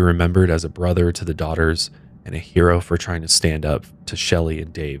always be remembered as a brother to the daughters and a hero for trying to stand up to Shelly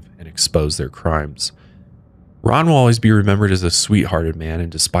and Dave and expose their crimes. Ron will always be remembered as a sweet-hearted man,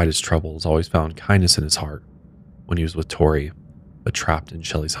 and despite his troubles, always found kindness in his heart when he was with Tori, but trapped in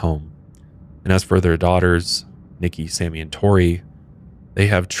Shelly's home. And as for their daughters, Nikki, Sammy, and Tori, they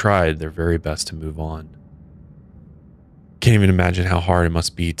have tried their very best to move on. Can't even imagine how hard it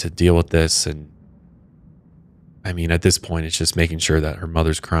must be to deal with this. And I mean, at this point, it's just making sure that their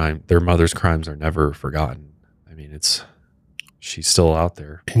mother's crimes are never forgotten. I mean, she's still out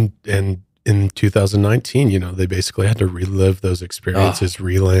there. And in 2019, they basically had to relive those experiences,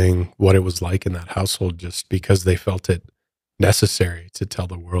 relaying what it was like in that household just because they felt it necessary to tell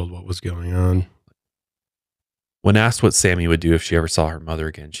the world what was going on. When asked what Sammy would do if she ever saw her mother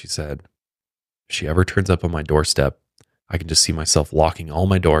again, she said, "If she ever turns up on my doorstep, I can just see myself locking all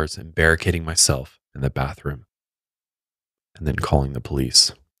my doors and barricading myself in the bathroom and then calling the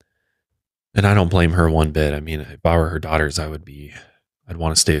police." And I don't blame her one bit. I mean, if I were her daughters, I'd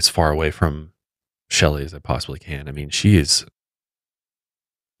want to stay as far away from Shelly as I possibly can. I mean, she is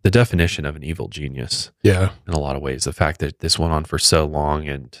the definition of an evil genius. Yeah. In a lot of ways. The fact that this went on for so long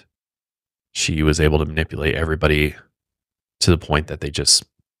and she was able to manipulate everybody to the point that they just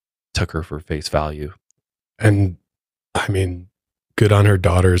took her for face value. And I mean, good on her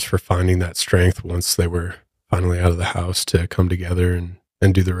daughters for finding that strength once they were finally out of the house to come together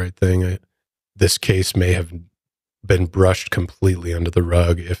and do the right thing. This case may have been brushed completely under the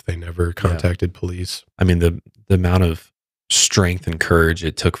rug if they never contacted police. I mean, the amount of strength and courage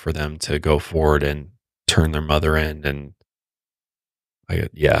it took for them to go forward and turn their mother in, and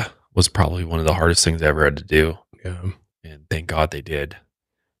was probably one of the hardest things I ever had to do. Yeah. And thank God they did.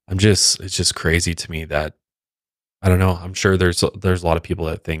 It's just crazy to me that, I don't know. I'm sure there's a lot of people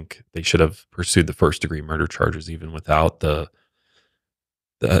that think they should have pursued the first degree murder charges even without the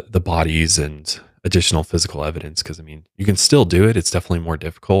bodies and additional physical evidence. Because I mean, you can still do it. It's definitely more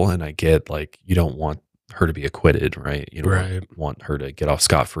difficult. And I get, like, you don't want her to be acquitted, right? You don't want her to get off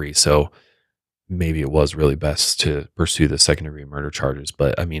scot-free. So maybe it was really best to pursue the second degree murder charges.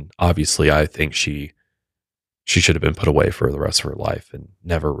 But I mean, obviously, I think she should have been put away for the rest of her life and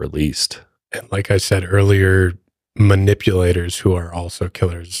never released. And like I said earlier, manipulators who are also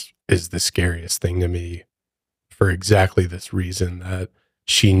killers is the scariest thing to me, for exactly this reason, that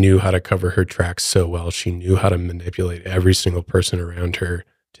she knew how to cover her tracks so well. She knew how to manipulate every single person around her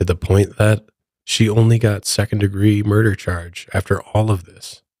to the point that she only got second degree murder charge after all of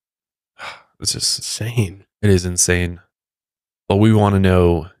this. It's just insane. It is insane. But we want to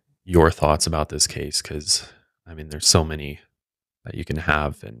know your thoughts about this case, because I mean, there's so many that you can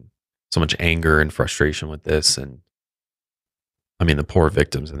have, and so much anger and frustration with this. And I mean, the poor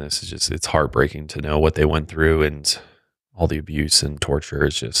victims in this is it's heartbreaking to know what they went through, and all the abuse and torture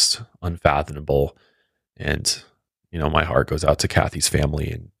is just unfathomable. And, you know, my heart goes out to Kathy's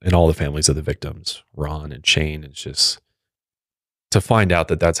family and all the families of the victims, Ron and Shane. It's just to find out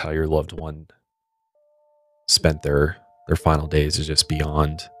that that's how your loved one spent their final days is just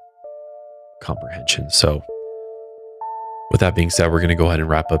beyond comprehension. So with that being said, we're going to go ahead and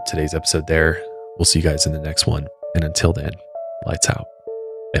wrap up today's episode there. We'll see you guys in the next one. And until then, lights out,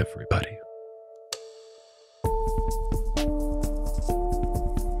 everybody.